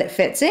how well it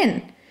fits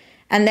in.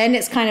 And then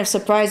it's kind of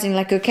surprising,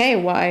 like, okay,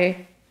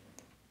 why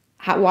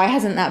why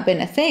hasn't that been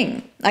a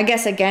thing? I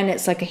guess, again,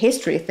 it's like a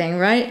history thing,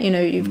 right? You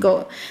know, you've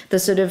got the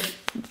sort of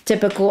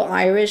typical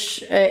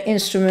Irish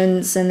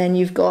instruments, and then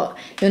you've got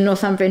your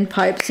Northumbrian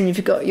pipes, and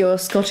you've got your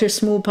Scottish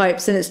small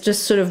pipes, and it's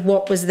just sort of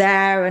what was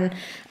there. And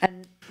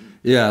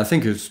yeah, I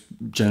think it's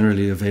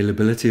generally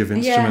availability of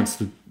instruments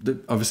that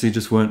obviously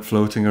just weren't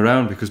floating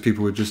around, because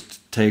people would just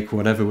take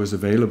whatever was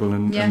available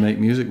and make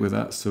music with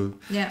that. So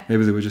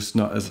maybe they were just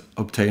not as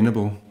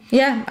obtainable.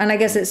 Yeah, and I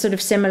guess it's sort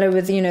of similar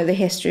with, you know, the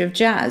history of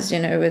jazz, you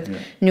know, with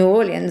New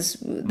Orleans,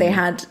 they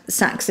had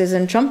saxes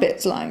and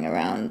trumpets lying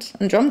around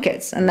and drum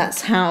kits, and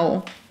that's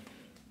how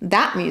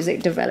that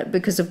music developed,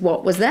 because of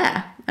what was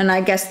there. And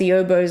I guess the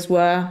oboes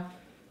were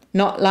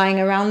not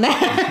lying around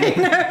there,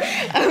 you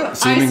know?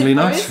 Seemingly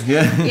not,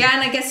 yeah. Yeah,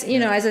 and I guess, you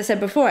know, as I said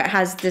before, it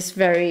has this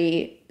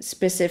very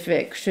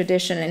specific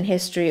tradition and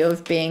history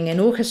of being in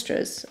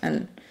orchestras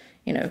and,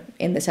 you know,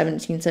 in the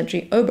 17th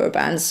century oboe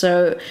bands.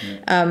 So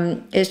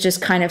it's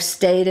just kind of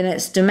stayed in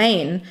its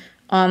domain,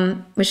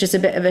 which is a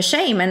bit of a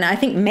shame. And I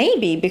think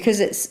maybe because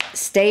it's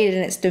stayed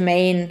in its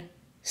domain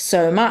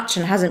so much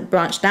and hasn't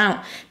branched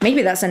out,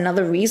 maybe that's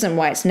another reason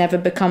why it's never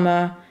become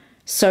a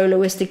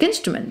soloistic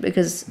instrument.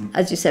 Because,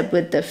 as you said,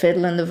 with the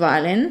fiddle and the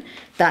violin,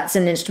 that's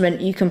an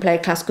instrument you can play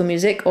classical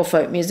music or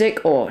folk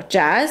music or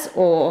jazz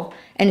or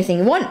anything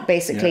you want,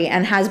 basically,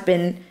 and has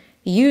been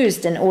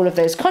used in all of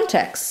those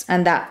contexts.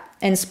 And that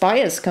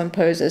inspires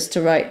composers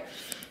to write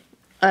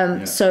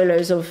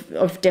solos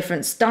of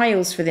different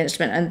styles for the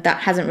instrument, and that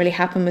hasn't really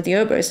happened with the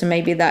oboe. So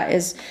maybe that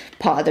is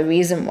part of the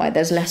reason why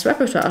there's less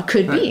repertoire.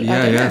 Could be.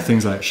 I don't know.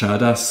 Things like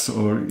Shadas,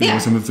 or you know,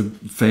 some of the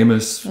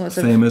famous solo,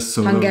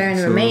 Hungarian,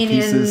 solo Romanian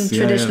pieces.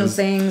 traditional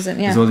things, and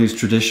there's all these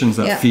traditions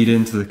that feed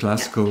into the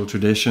classical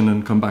tradition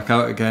and come back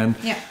out again.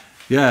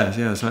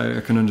 So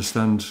I can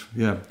understand.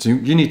 So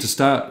you need to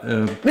start.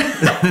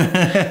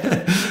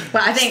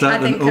 Well, I think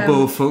an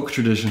oboe folk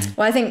tradition.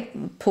 Well, I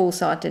think Paul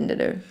Sartin did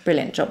a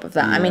brilliant job of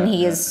that. I mean,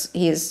 he was,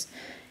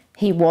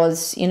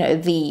 you know,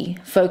 the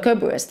folk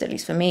oboist, at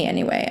least for me,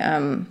 anyway.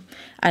 And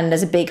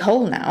there's a big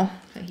hole now.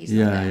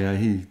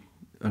 He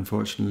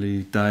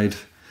unfortunately died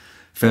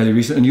fairly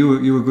recently. And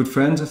you were good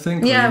friends, I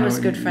think. Yeah, I was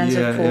good friends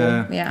with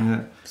Paul.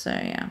 So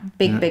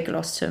big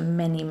loss to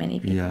many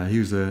people. Yeah, he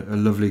was a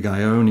lovely guy.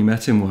 I only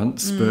met him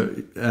once, but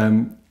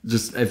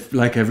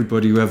like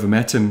everybody who ever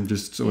met him,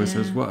 just always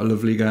says, what a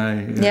lovely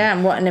guy. Yeah,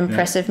 and what an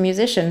impressive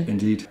musician.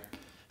 Indeed.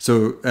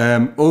 So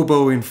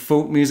oboe in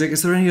folk music,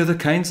 is there any other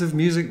kinds of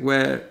music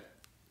where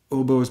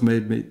oboes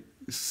made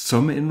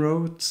some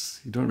inroads?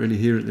 You don't really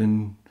hear it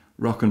in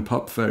rock and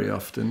pop very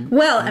often.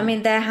 Well, I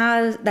mean, there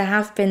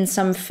have been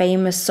some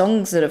famous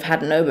songs that have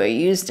had an oboe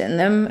used in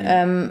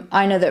them.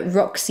 I know that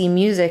Roxy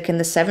Music in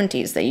the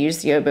 70s, they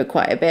used the oboe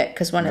quite a bit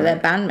because one of their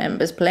band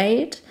members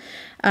played.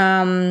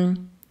 What's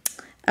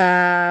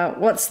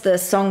the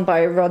song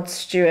by Rod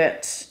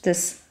Stewart?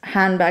 This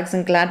Handbags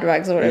and Glad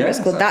Rags or whatever it's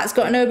called. That's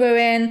got an oboe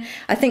in.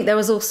 I think there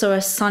was also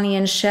a Sonny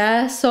and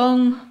Cher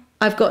song.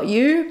 I've Got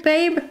You,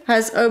 Babe,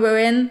 has oboe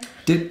in.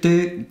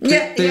 Exactly.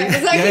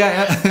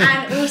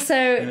 And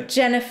also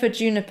Jennifer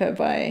Juniper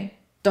by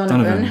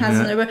Donovan has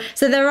an oboe.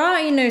 So there are,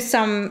 you know,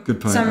 some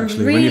good point, some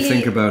actually, really, when you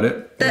think about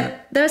it.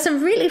 There are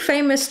some really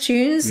famous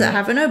tunes that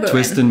have an oboe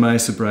Twist in My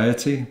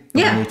Sobriety.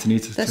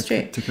 That's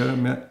true.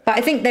 But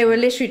I think they were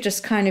literally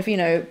just kind of, you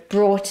know,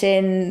 brought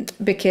in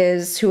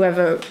because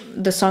whoever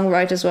the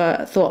songwriters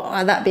were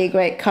thought, that'd be a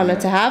great colour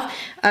to have.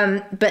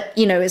 But,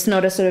 you know, it's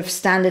not a sort of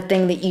standard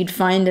thing that you'd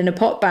find in a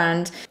pop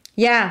band.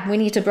 Yeah, we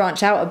need to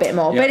branch out a bit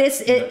more.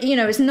 But you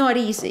know, it's not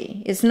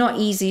easy. It's not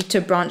easy to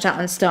branch out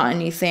and start a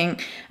new thing.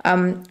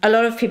 A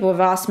lot of people have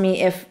asked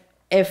me if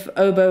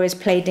oboe is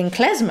played in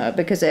klezmer,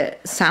 because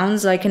it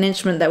sounds like an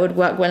instrument that would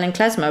work well in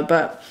klezmer,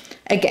 but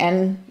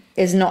again,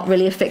 is not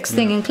really a fixed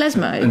thing in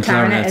klezmer. And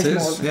clarinet is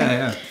more of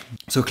a thing.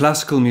 So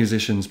classical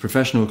musicians,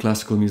 professional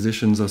classical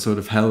musicians, are sort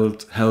of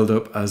held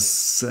up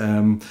as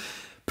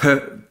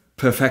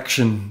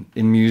perfection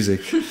in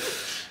music.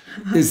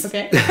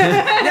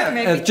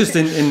 Just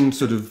in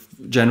sort of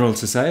general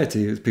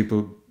society,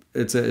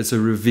 it's a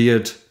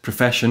revered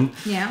profession.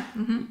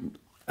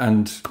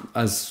 And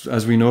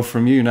as we know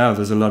from you now,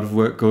 there's a lot of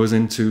work goes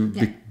into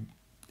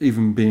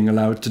even being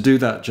allowed to do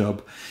that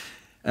job.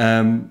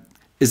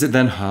 Is it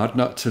then hard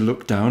not to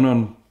look down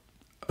on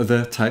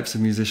other types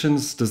of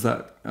musicians? Does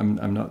that?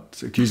 I'm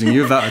not accusing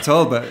you of that at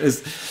all, but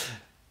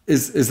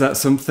is that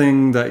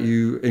something that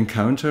you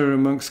encounter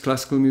amongst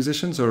classical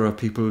musicians, or are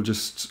people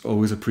just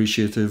always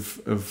appreciative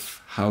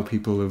of how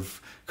people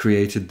have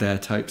created their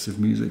types of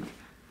music?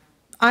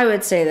 I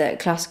would say that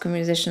classical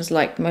musicians,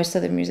 like most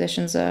other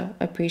musicians, are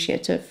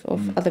appreciative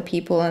of other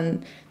people.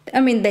 And I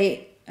mean,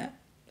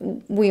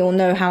 we all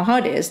know how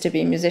hard it is to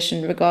be a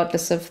musician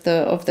regardless of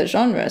the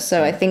genre.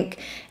 So I think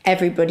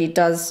everybody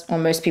does, or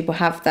most people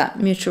have that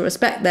mutual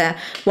respect there.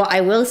 What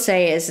I will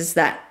say is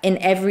that in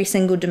every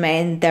single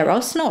domain, there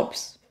are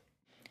snobs.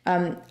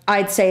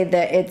 I'd say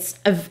that it's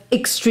an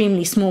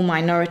extremely small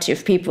minority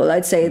of people.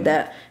 I'd say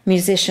that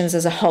musicians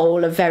as a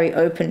whole are very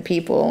open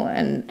people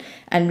and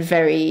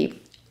very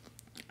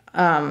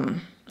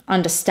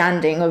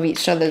understanding of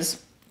each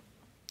other's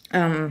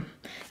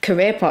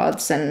career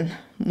paths and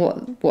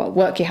what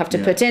work you have to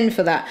put in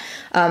for that.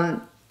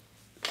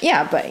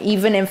 But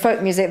even in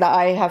folk music, that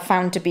I have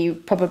found to be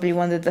probably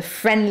one of the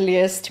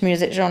friendliest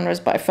music genres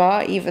by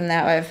far, even though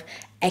I've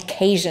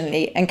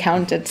occasionally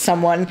encountered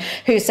someone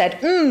who said,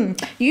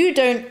 you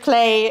don't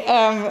play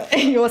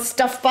your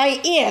stuff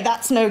by ear,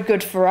 that's no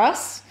good for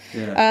us.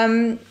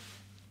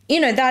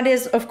 That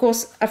is, of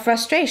course, a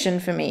frustration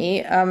for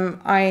me.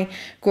 I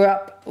grew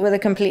up with a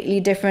completely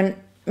different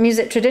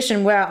music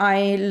tradition where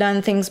I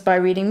learn things by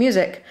reading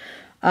music.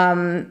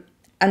 And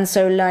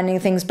so learning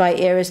things by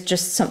ear is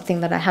just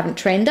something that I haven't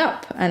trained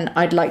up, and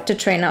I'd like to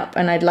train up,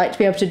 and I'd like to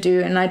be able to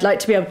do, and I'd like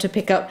to be able to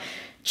pick up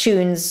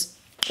tunes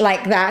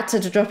like that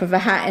at a drop of a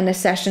hat in a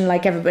session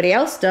like everybody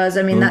else does.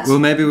 I mean, well,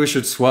 maybe we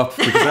should swap,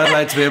 because I'd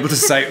like to be able to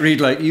sight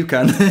read like you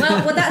can.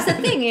 well, that's the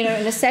thing, in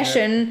a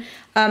session,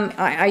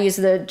 I use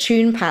the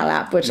Tune Pal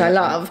app, which I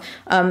love.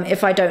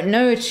 If I don't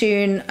know a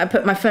tune, I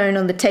put my phone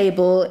on the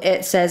table.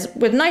 It says,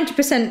 with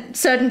 90%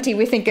 certainty,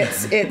 we think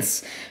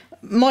it's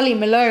Molly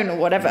Malone or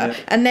whatever,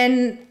 and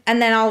then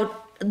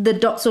the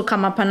dots will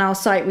come up and I'll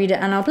sight read it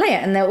and I'll play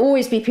it, and there'll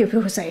always be people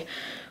who say,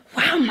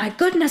 wow, my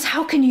goodness,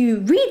 how can you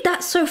read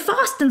that so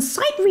fast and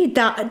sight read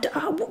that?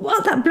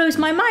 Well, that blows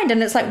my mind.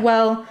 And it's like,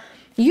 well,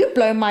 you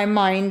blow my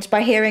mind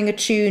by hearing a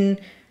tune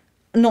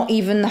not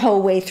even the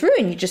whole way through,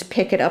 and you just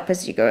pick it up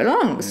as you go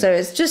along. So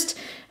it's just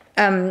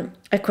a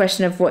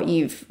question of what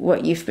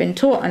you've been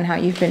taught and how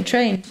you've been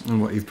trained,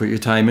 and what you've put your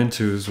time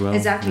into as well.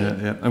 Exactly.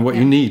 And what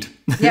you need.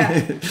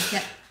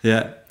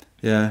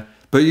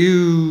 But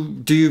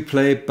do you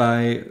play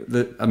by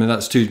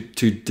that's two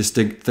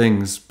distinct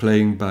things,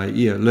 playing by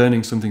ear,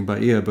 learning something by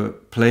ear,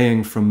 but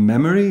playing from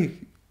memory,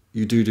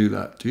 you do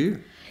that, do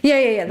you?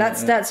 Yeah.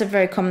 That's a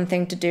very common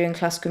thing to do in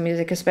classical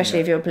music, especially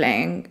if you're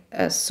playing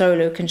a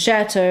solo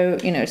concerto,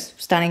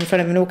 standing in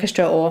front of an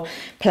orchestra, or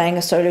playing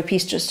a solo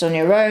piece just on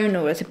your own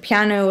or with a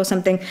piano or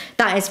something.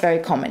 That is very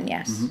common,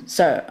 yes. Mm-hmm.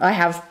 So I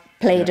have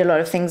played a lot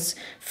of things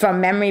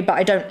from memory, but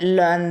I don't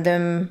learn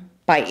them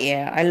by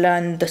ear. I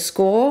learn the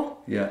score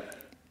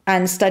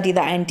and study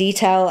that in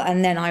detail,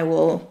 and then I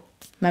will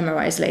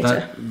memorize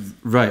later.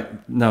 Right.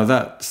 Now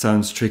that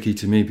sounds tricky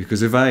to me,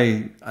 because if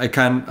I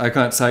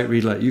can't sight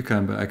read like you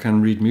can, but I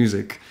can read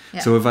music.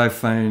 Yeah. So if I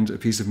find a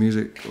piece of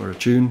music, or a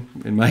tune,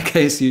 in my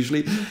case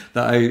usually,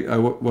 that I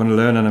want to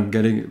learn, and I'm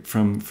getting it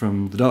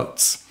from the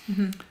dots,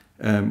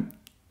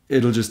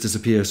 it'll just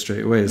disappear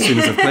straight away. As soon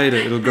as I've played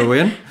it, it'll go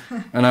in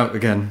and out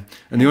again.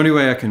 And the only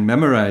way I can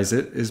memorize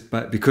it is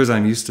because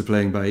I'm used to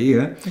playing by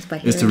ear,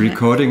 is to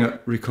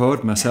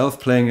record myself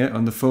playing it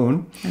on the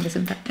phone,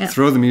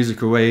 throw the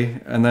music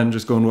away, and then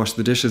just go and wash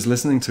the dishes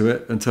listening to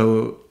it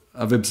until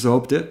I've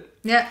absorbed it.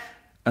 Yeah.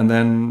 And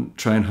then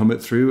try and hum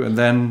it through, and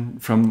then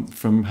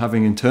from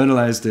having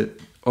internalized it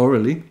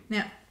orally,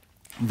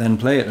 then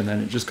play it, and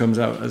then it just comes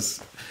out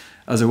as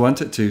I want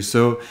it to.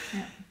 So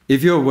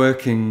if you're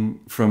working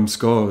from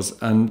scores,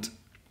 and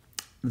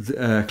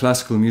the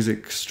classical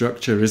music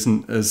structure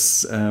isn't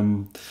as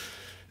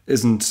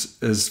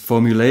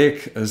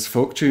formulaic as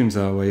folk tunes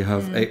are, where you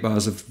have 8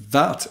 bars of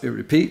that, it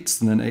repeats,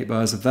 and then 8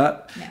 bars of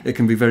that. It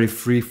can be very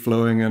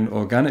free-flowing and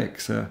organic.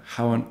 So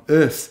how on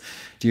earth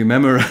do you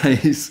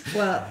memorize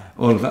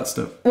all of that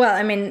stuff? Well,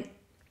 I mean,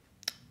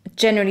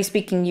 generally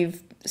speaking,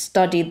 you've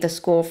studied the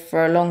score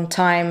for a long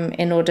time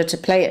in order to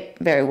play it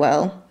very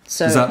well.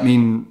 So does that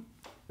mean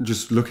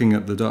just looking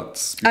at the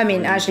dots? I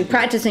mean, actually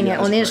practicing it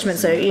on the instrument,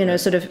 so,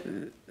 sort of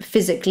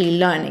physically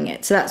learning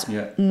it. So that's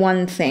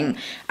one thing.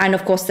 And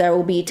of course, there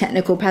will be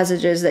technical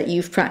passages that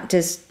you've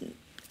practiced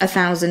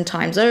 1,000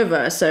 times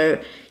over. So,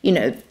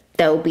 they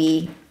will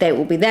be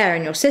there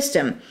in your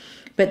system.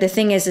 But the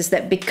thing is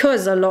that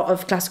because a lot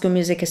of classical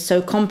music is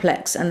so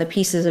complex and the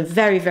pieces are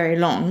very, very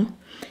long,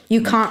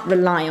 you can't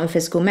rely on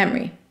physical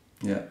memory.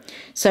 Yeah.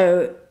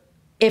 So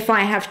if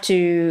I have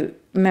to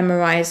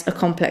memorize a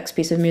complex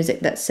piece of music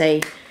that,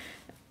 say,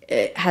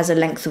 it has a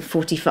length of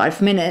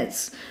 45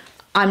 minutes,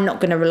 I'm not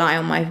going to rely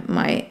on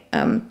my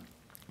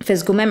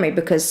physical memory,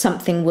 because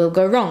something will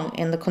go wrong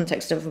in the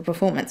context of a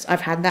performance.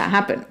 I've had that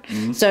happen.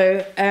 Mm-hmm.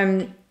 So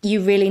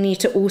you really need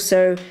to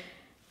also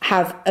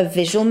have a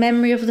visual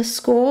memory of the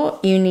score.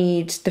 You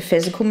need the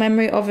physical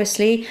memory,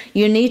 obviously.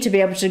 You need to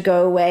be able to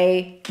go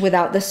away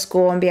without the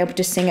score and be able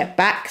to sing it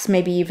back,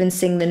 maybe even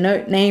sing the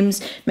note names,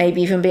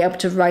 maybe even be able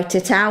to write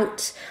it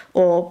out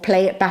or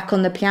play it back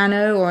on the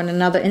piano or on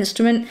another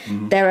instrument.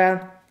 Mm-hmm. There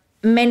are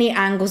many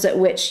angles at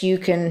which you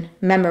can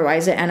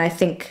memorize it, and I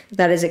think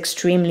that is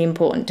extremely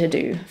important to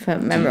do for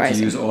memorizing.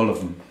 To use all of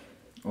them?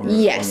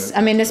 Yes,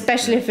 I mean,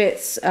 especially if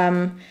it's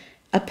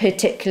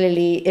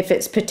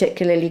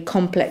particularly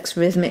complex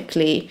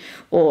rhythmically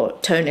or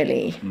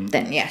tonally,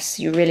 then yes,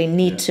 you really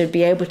need to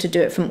be able to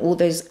do it from all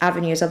those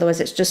avenues. Otherwise,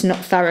 it's just not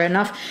thorough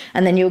enough,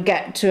 and then you'll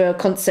get to a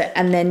concert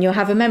and then you'll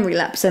have a memory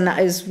lapse, and that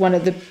is one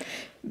of the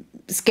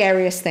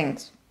scariest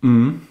things.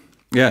 Mm-hmm.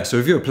 Yeah, so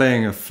if you're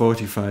playing a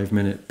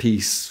 45-minute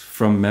piece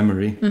from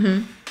memory,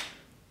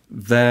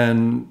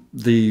 then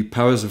the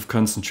powers of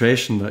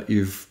concentration that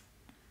you've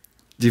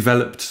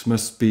developed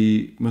must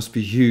be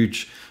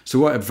huge. So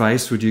what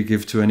advice would you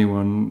give to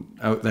anyone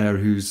out there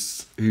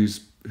who's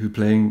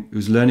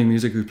learning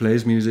music, who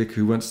plays music,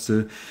 who wants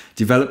to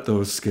develop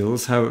those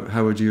skills?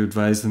 How would you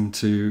advise them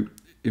to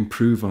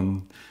improve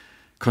on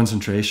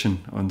concentration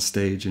on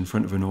stage in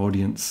front of an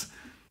audience?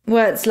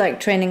 Well, it's like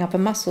training up a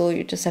muscle.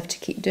 You just have to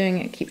keep doing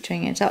it, keep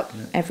training it up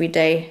every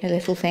day, a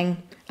little thing,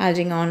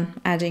 adding on.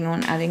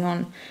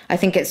 I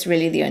think it's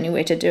really the only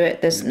way to do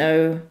it. There's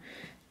no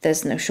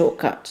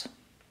shortcut.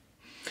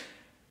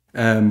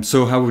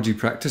 So how would you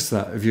practice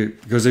that?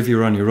 Because if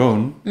you're on your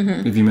own,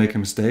 if you make a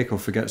mistake or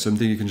forget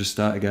something, you can just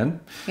start again.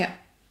 Yeah.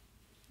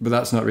 But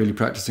that's not really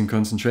practicing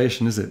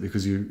concentration, is it?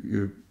 Because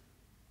you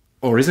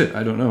or is it?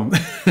 I don't know.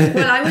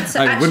 Well, I would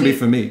say it wouldn't be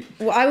for me.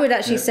 Well, I would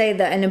actually say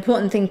that an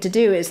important thing to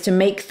do is to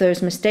make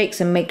those mistakes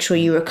and make sure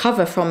you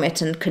recover from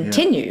it and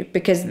continue,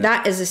 because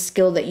that is a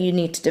skill that you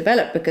need to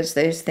develop, because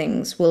those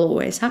things will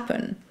always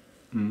happen.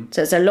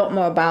 So it's a lot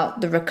more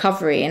about the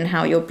recovery and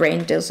how your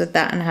brain deals with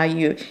that, and how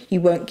you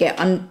won't get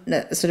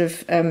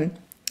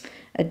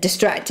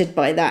distracted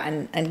by that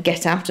and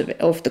get out of it,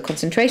 of the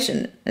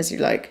concentration, as you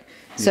like.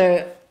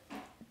 So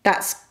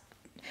that's,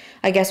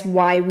 I guess,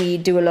 why we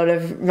do a lot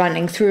of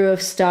running through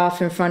of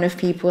stuff in front of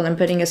people and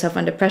putting yourself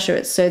under pressure.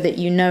 It's so that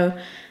you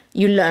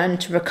learn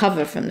to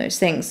recover from those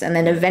things, and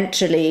then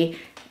eventually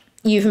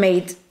you've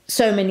made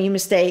so many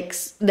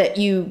mistakes that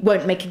you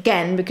won't make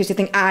again, because you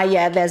think,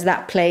 there's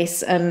that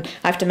place and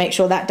I have to make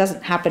sure that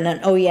doesn't happen, and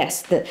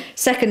the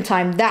second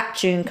time that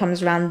tune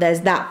comes around,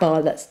 there's that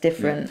bar that's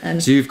different.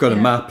 And so you've got a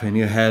map in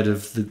your head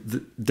of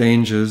the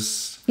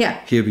dangers.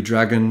 Here be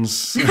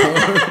dragons and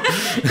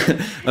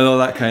all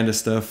that kind of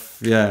stuff.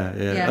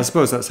 Yeah. I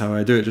suppose that's how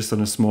I do it, just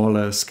on a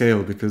smaller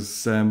scale,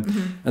 because and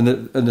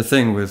the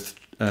thing with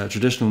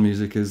traditional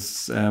music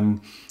is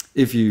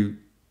if you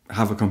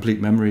have a complete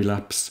memory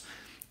lapse,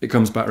 it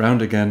comes back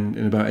round again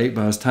in about 8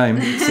 bars time.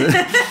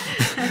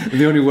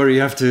 The only worry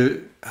you have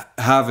to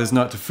have is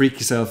not to freak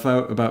yourself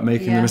out about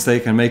making the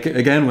mistake and make it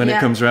again when it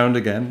comes round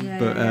again.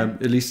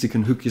 At least you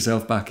can hook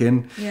yourself back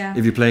in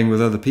if you're playing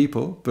with other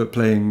people. But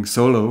playing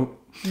solo,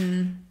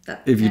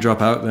 if you drop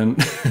out, then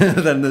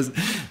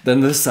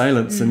then there's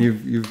silence, and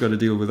you've got to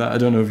deal with that. I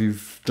don't know if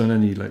you've done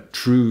any like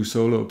true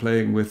solo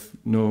playing with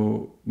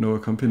no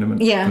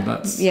accompaniment.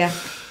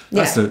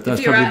 But that's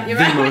probably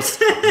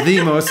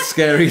the most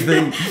scary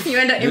thing. You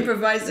end up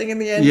improvising in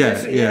the end.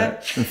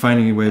 And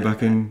finding your way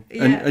back in.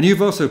 And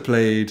you've also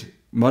played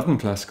modern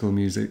classical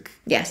music.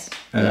 Yes,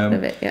 a lot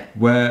of it.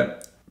 Where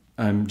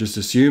I'm just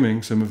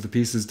assuming some of the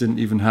pieces didn't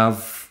even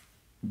have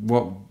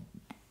what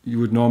you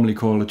would normally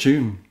call a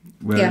tune.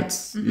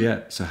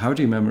 So how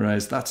do you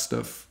memorize that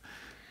stuff?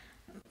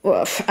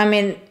 Well, I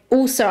mean,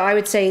 also I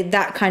would say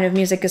that kind of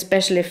music,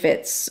 especially if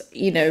it's,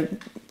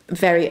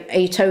 very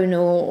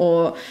atonal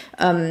or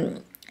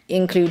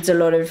includes a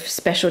lot of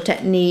special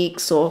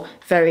techniques or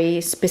very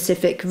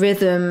specific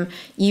rhythm,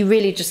 you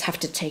really just have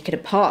to take it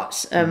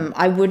apart.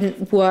 I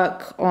wouldn't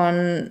work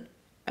on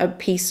a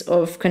piece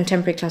of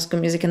contemporary classical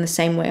music in the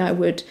same way I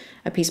would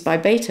a piece by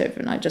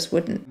Beethoven. I just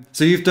wouldn't.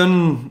 So you've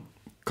done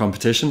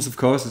competitions, of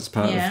course. It's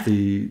part of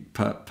the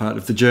part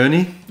of the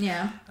journey.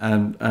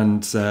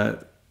 And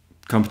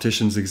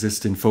competitions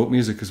exist in folk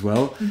music as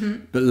well,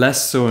 but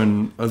less so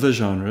in other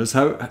genres.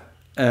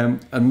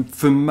 And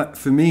for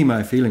me,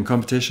 my feeling,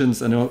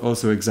 competitions and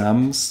also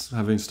exams,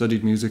 having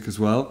studied music as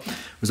well,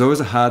 was always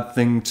a hard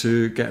thing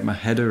to get my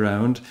head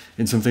around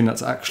in something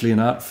that's actually an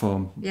art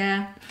form.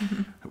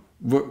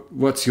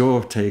 What's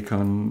your take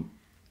on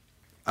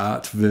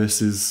art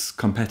versus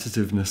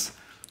competitiveness?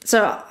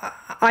 So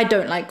I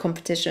don't like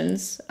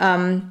competitions,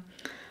 but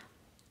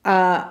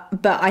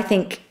I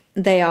think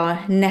they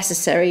are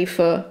necessary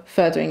for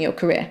furthering your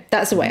career.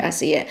 That's the way I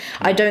see it.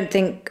 I don't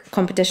think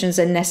competitions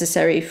are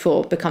necessary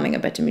for becoming a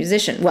better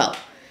musician. Well,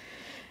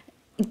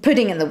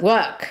 putting in the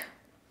work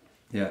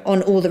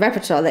on all the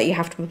repertoire that you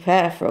have to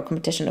prepare for a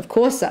competition, of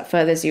course that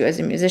furthers you as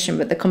a musician,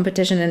 but the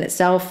competition in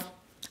itself,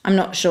 I'm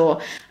not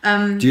sure.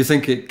 Do you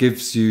think it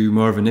gives you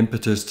more of an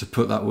impetus to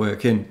put that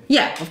work in?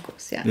 Yeah, of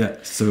course, yeah.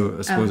 So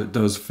I suppose it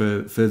does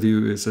further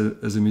you as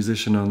a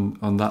musician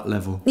on that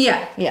level.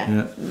 Yeah.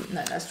 No,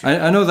 that's true.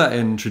 I know that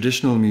in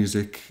traditional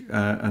music,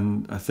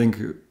 and I think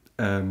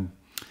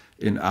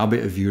in our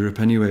bit of Europe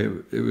anyway,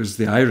 it was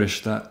the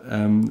Irish that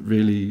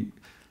really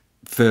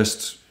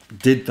first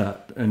did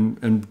that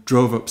and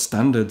drove up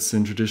standards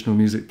in traditional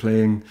music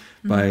playing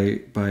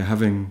by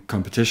having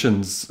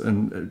competitions,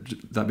 and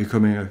that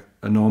becoming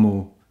a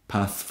normal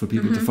path for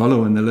people to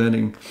follow in their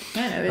learning,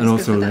 and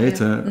also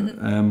later.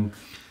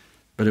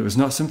 But it was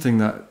not something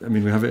that, I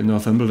mean, we have it in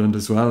Northumberland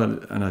as well,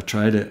 and I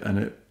tried it,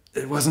 and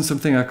it wasn't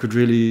something I could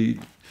really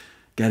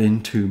get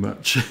into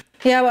much.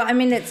 Yeah, well, I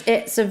mean,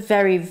 it's a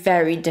very,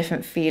 very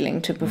different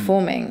feeling to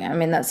performing. I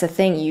mean, that's the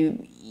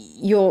thing.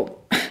 You're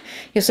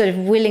sort of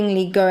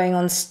willingly going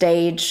on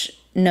stage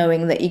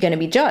knowing that you're going to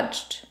be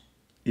judged.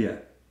 Yeah.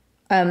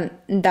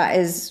 That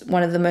is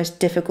one of the most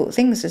difficult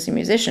things as a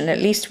musician. At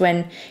least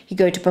when you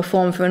go to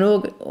perform for an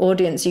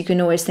audience, you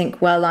can always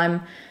think, well,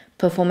 I'm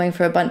performing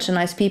for a bunch of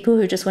nice people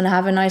who just want to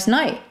have a nice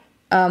night.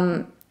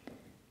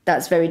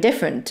 that's very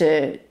different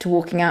to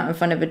walking out in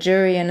front of a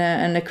jury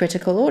and a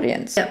critical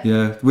audience.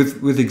 Yeah,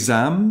 with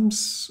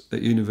exams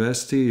at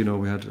university,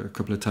 we had a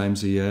couple of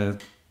times a year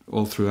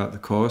all throughout the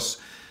course.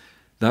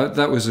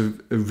 That was a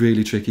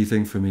really tricky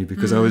thing for me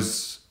because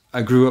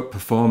I grew up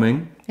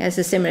performing. Yeah, it's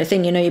a similar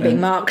thing, you're being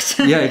marked.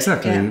 Yeah,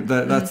 exactly.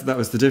 That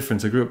was the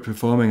difference. I grew up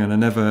performing and I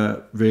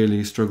never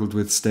really struggled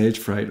with stage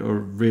fright or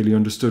really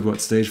understood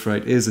what stage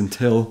fright is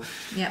until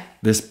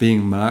this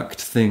being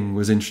marked thing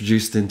was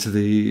introduced into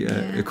the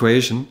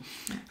equation.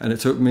 And it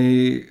took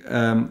me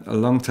a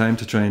long time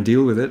to try and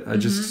deal with it. I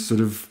just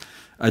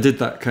I did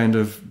that kind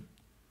of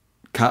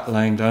cat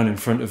lying down in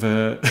front of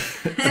a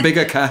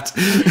bigger cat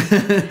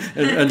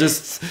and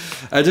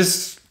I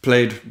just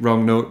played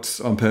wrong notes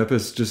on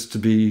purpose just to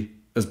be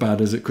as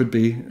bad as it could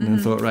be, and then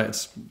thought, right,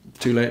 it's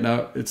too late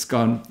now, it's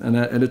gone, and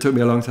it took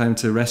me a long time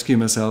to rescue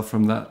myself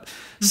from that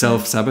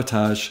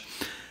self-sabotage,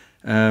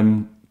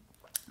 but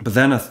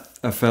then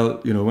I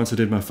felt, once I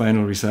did my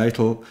final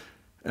recital,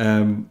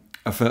 I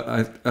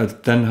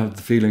then had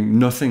the feeling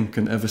nothing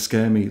can ever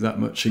scare me that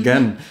much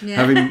again.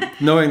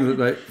 Knowing that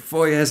like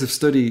 4 years of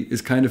study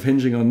is kind of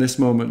hinging on this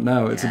moment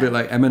now. It's a bit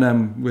like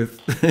Eminem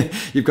with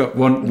you've got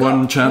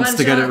one chance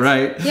to get it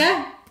right.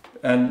 Yeah.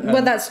 And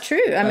well, that's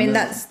true. I mean,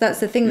 that's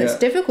the thing that's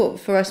difficult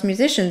for us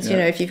musicians.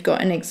 If you've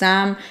got an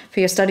exam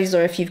for your studies,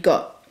 or if you've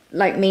got,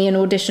 like me, an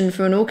audition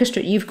for an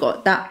orchestra, you've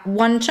got that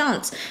one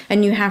chance,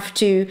 and you have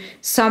to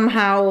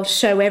somehow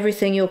show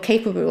everything you're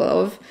capable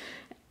of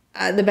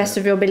at the best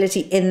of your ability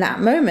in that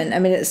moment. I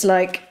mean, it's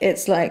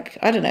like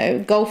I don't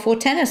know, golf or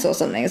tennis or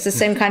something. It's the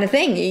same kind of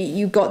thing.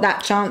 You got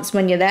that chance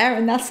when you're there,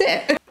 and that's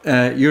it.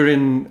 You're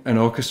in an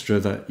orchestra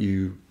that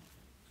you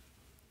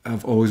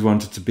have always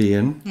wanted to be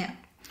in. Yeah.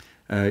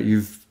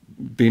 You've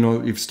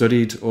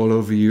studied all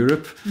over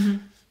Europe.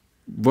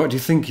 What do you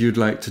think you'd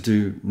like to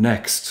do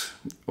next,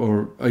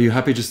 or are you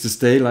happy just to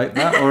stay like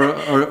that,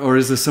 or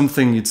is there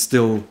something you'd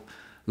still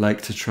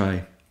like to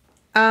try?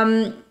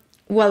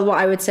 Well, what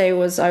I would say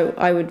was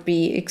I would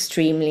be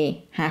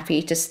extremely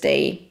happy to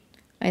stay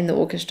in the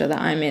orchestra that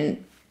I'm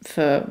in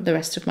for the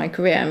rest of my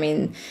career. I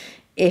mean,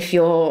 if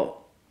you're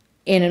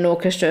in an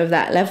orchestra of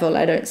that level,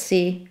 I don't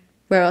see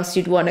where else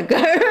you'd want to go,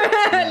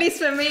 at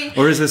least for me.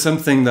 Or is there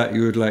something that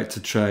you would like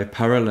to try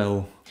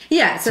parallel?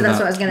 Yeah, so that's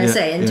what I was going to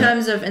say. In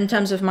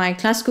terms of my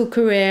classical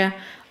career,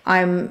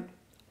 I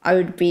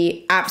would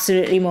be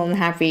absolutely more than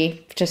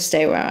happy to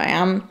stay where I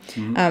am,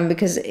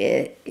 because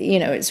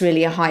it's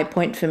really a high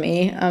point for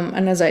me.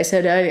 And as I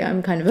said earlier,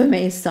 I'm kind of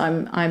amazed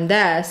I'm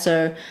there,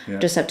 so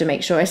just have to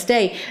make sure I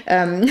stay.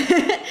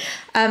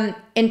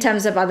 In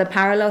terms of other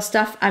parallel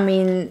stuff, I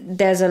mean,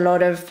 there's a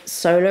lot of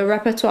solo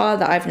repertoire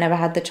that I've never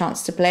had the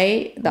chance to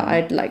play that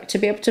I'd like to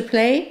be able to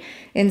play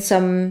in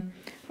some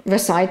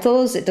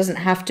recitals. It doesn't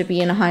have to be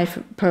in a high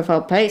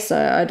profile place.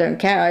 I don't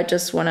care. I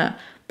just want to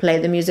play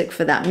the music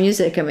for that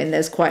music. I mean,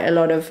 there's quite a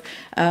lot of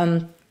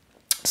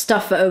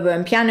stuff for oboe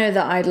and piano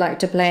that I'd like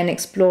to play and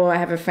explore. I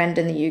have a friend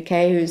in the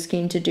UK who's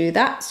keen to do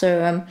that,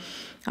 so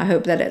I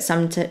hope that at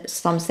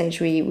some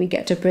stage we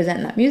get to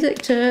present that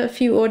music to a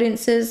few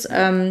audiences.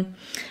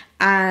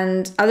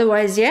 And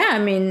otherwise, I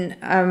mean,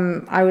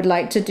 I would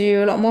like to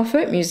do a lot more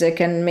folk music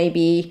and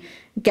maybe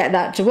get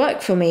that to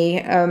work for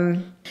me.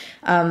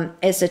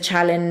 It's a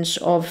challenge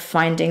of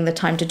finding the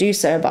time to do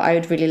so, but I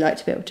would really like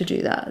to be able to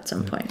do that at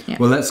some point. Yeah.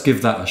 Well, let's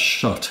give that a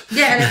shot.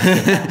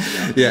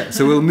 Yeah.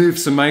 So we'll move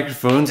some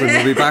microphones and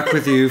we'll be back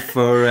with you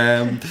for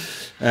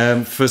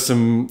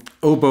some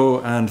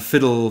oboe and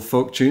fiddle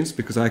folk tunes,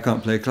 because I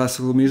can't play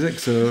classical music,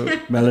 so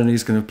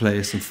Melanie's going to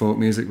play some folk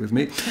music with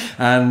me.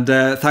 And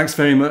thanks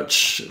very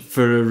much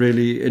for a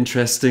really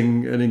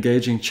interesting and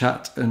engaging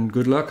chat, and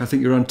good luck. I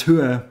think you're on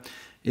tour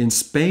in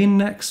Spain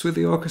next with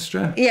the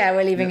orchestra. Yeah,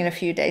 we're leaving in a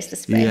few days to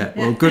Spain. Yeah,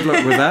 well, good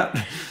luck with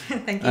that.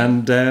 Thank you.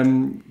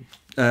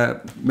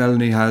 And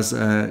Melanie has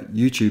a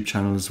YouTube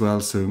channel as well,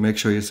 so make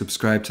sure you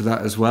subscribe to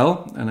that as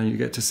well, and then you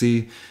get to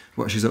see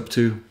what she's up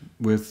to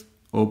with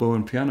oboe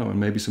and piano and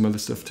maybe some other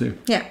stuff too.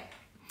 Yeah.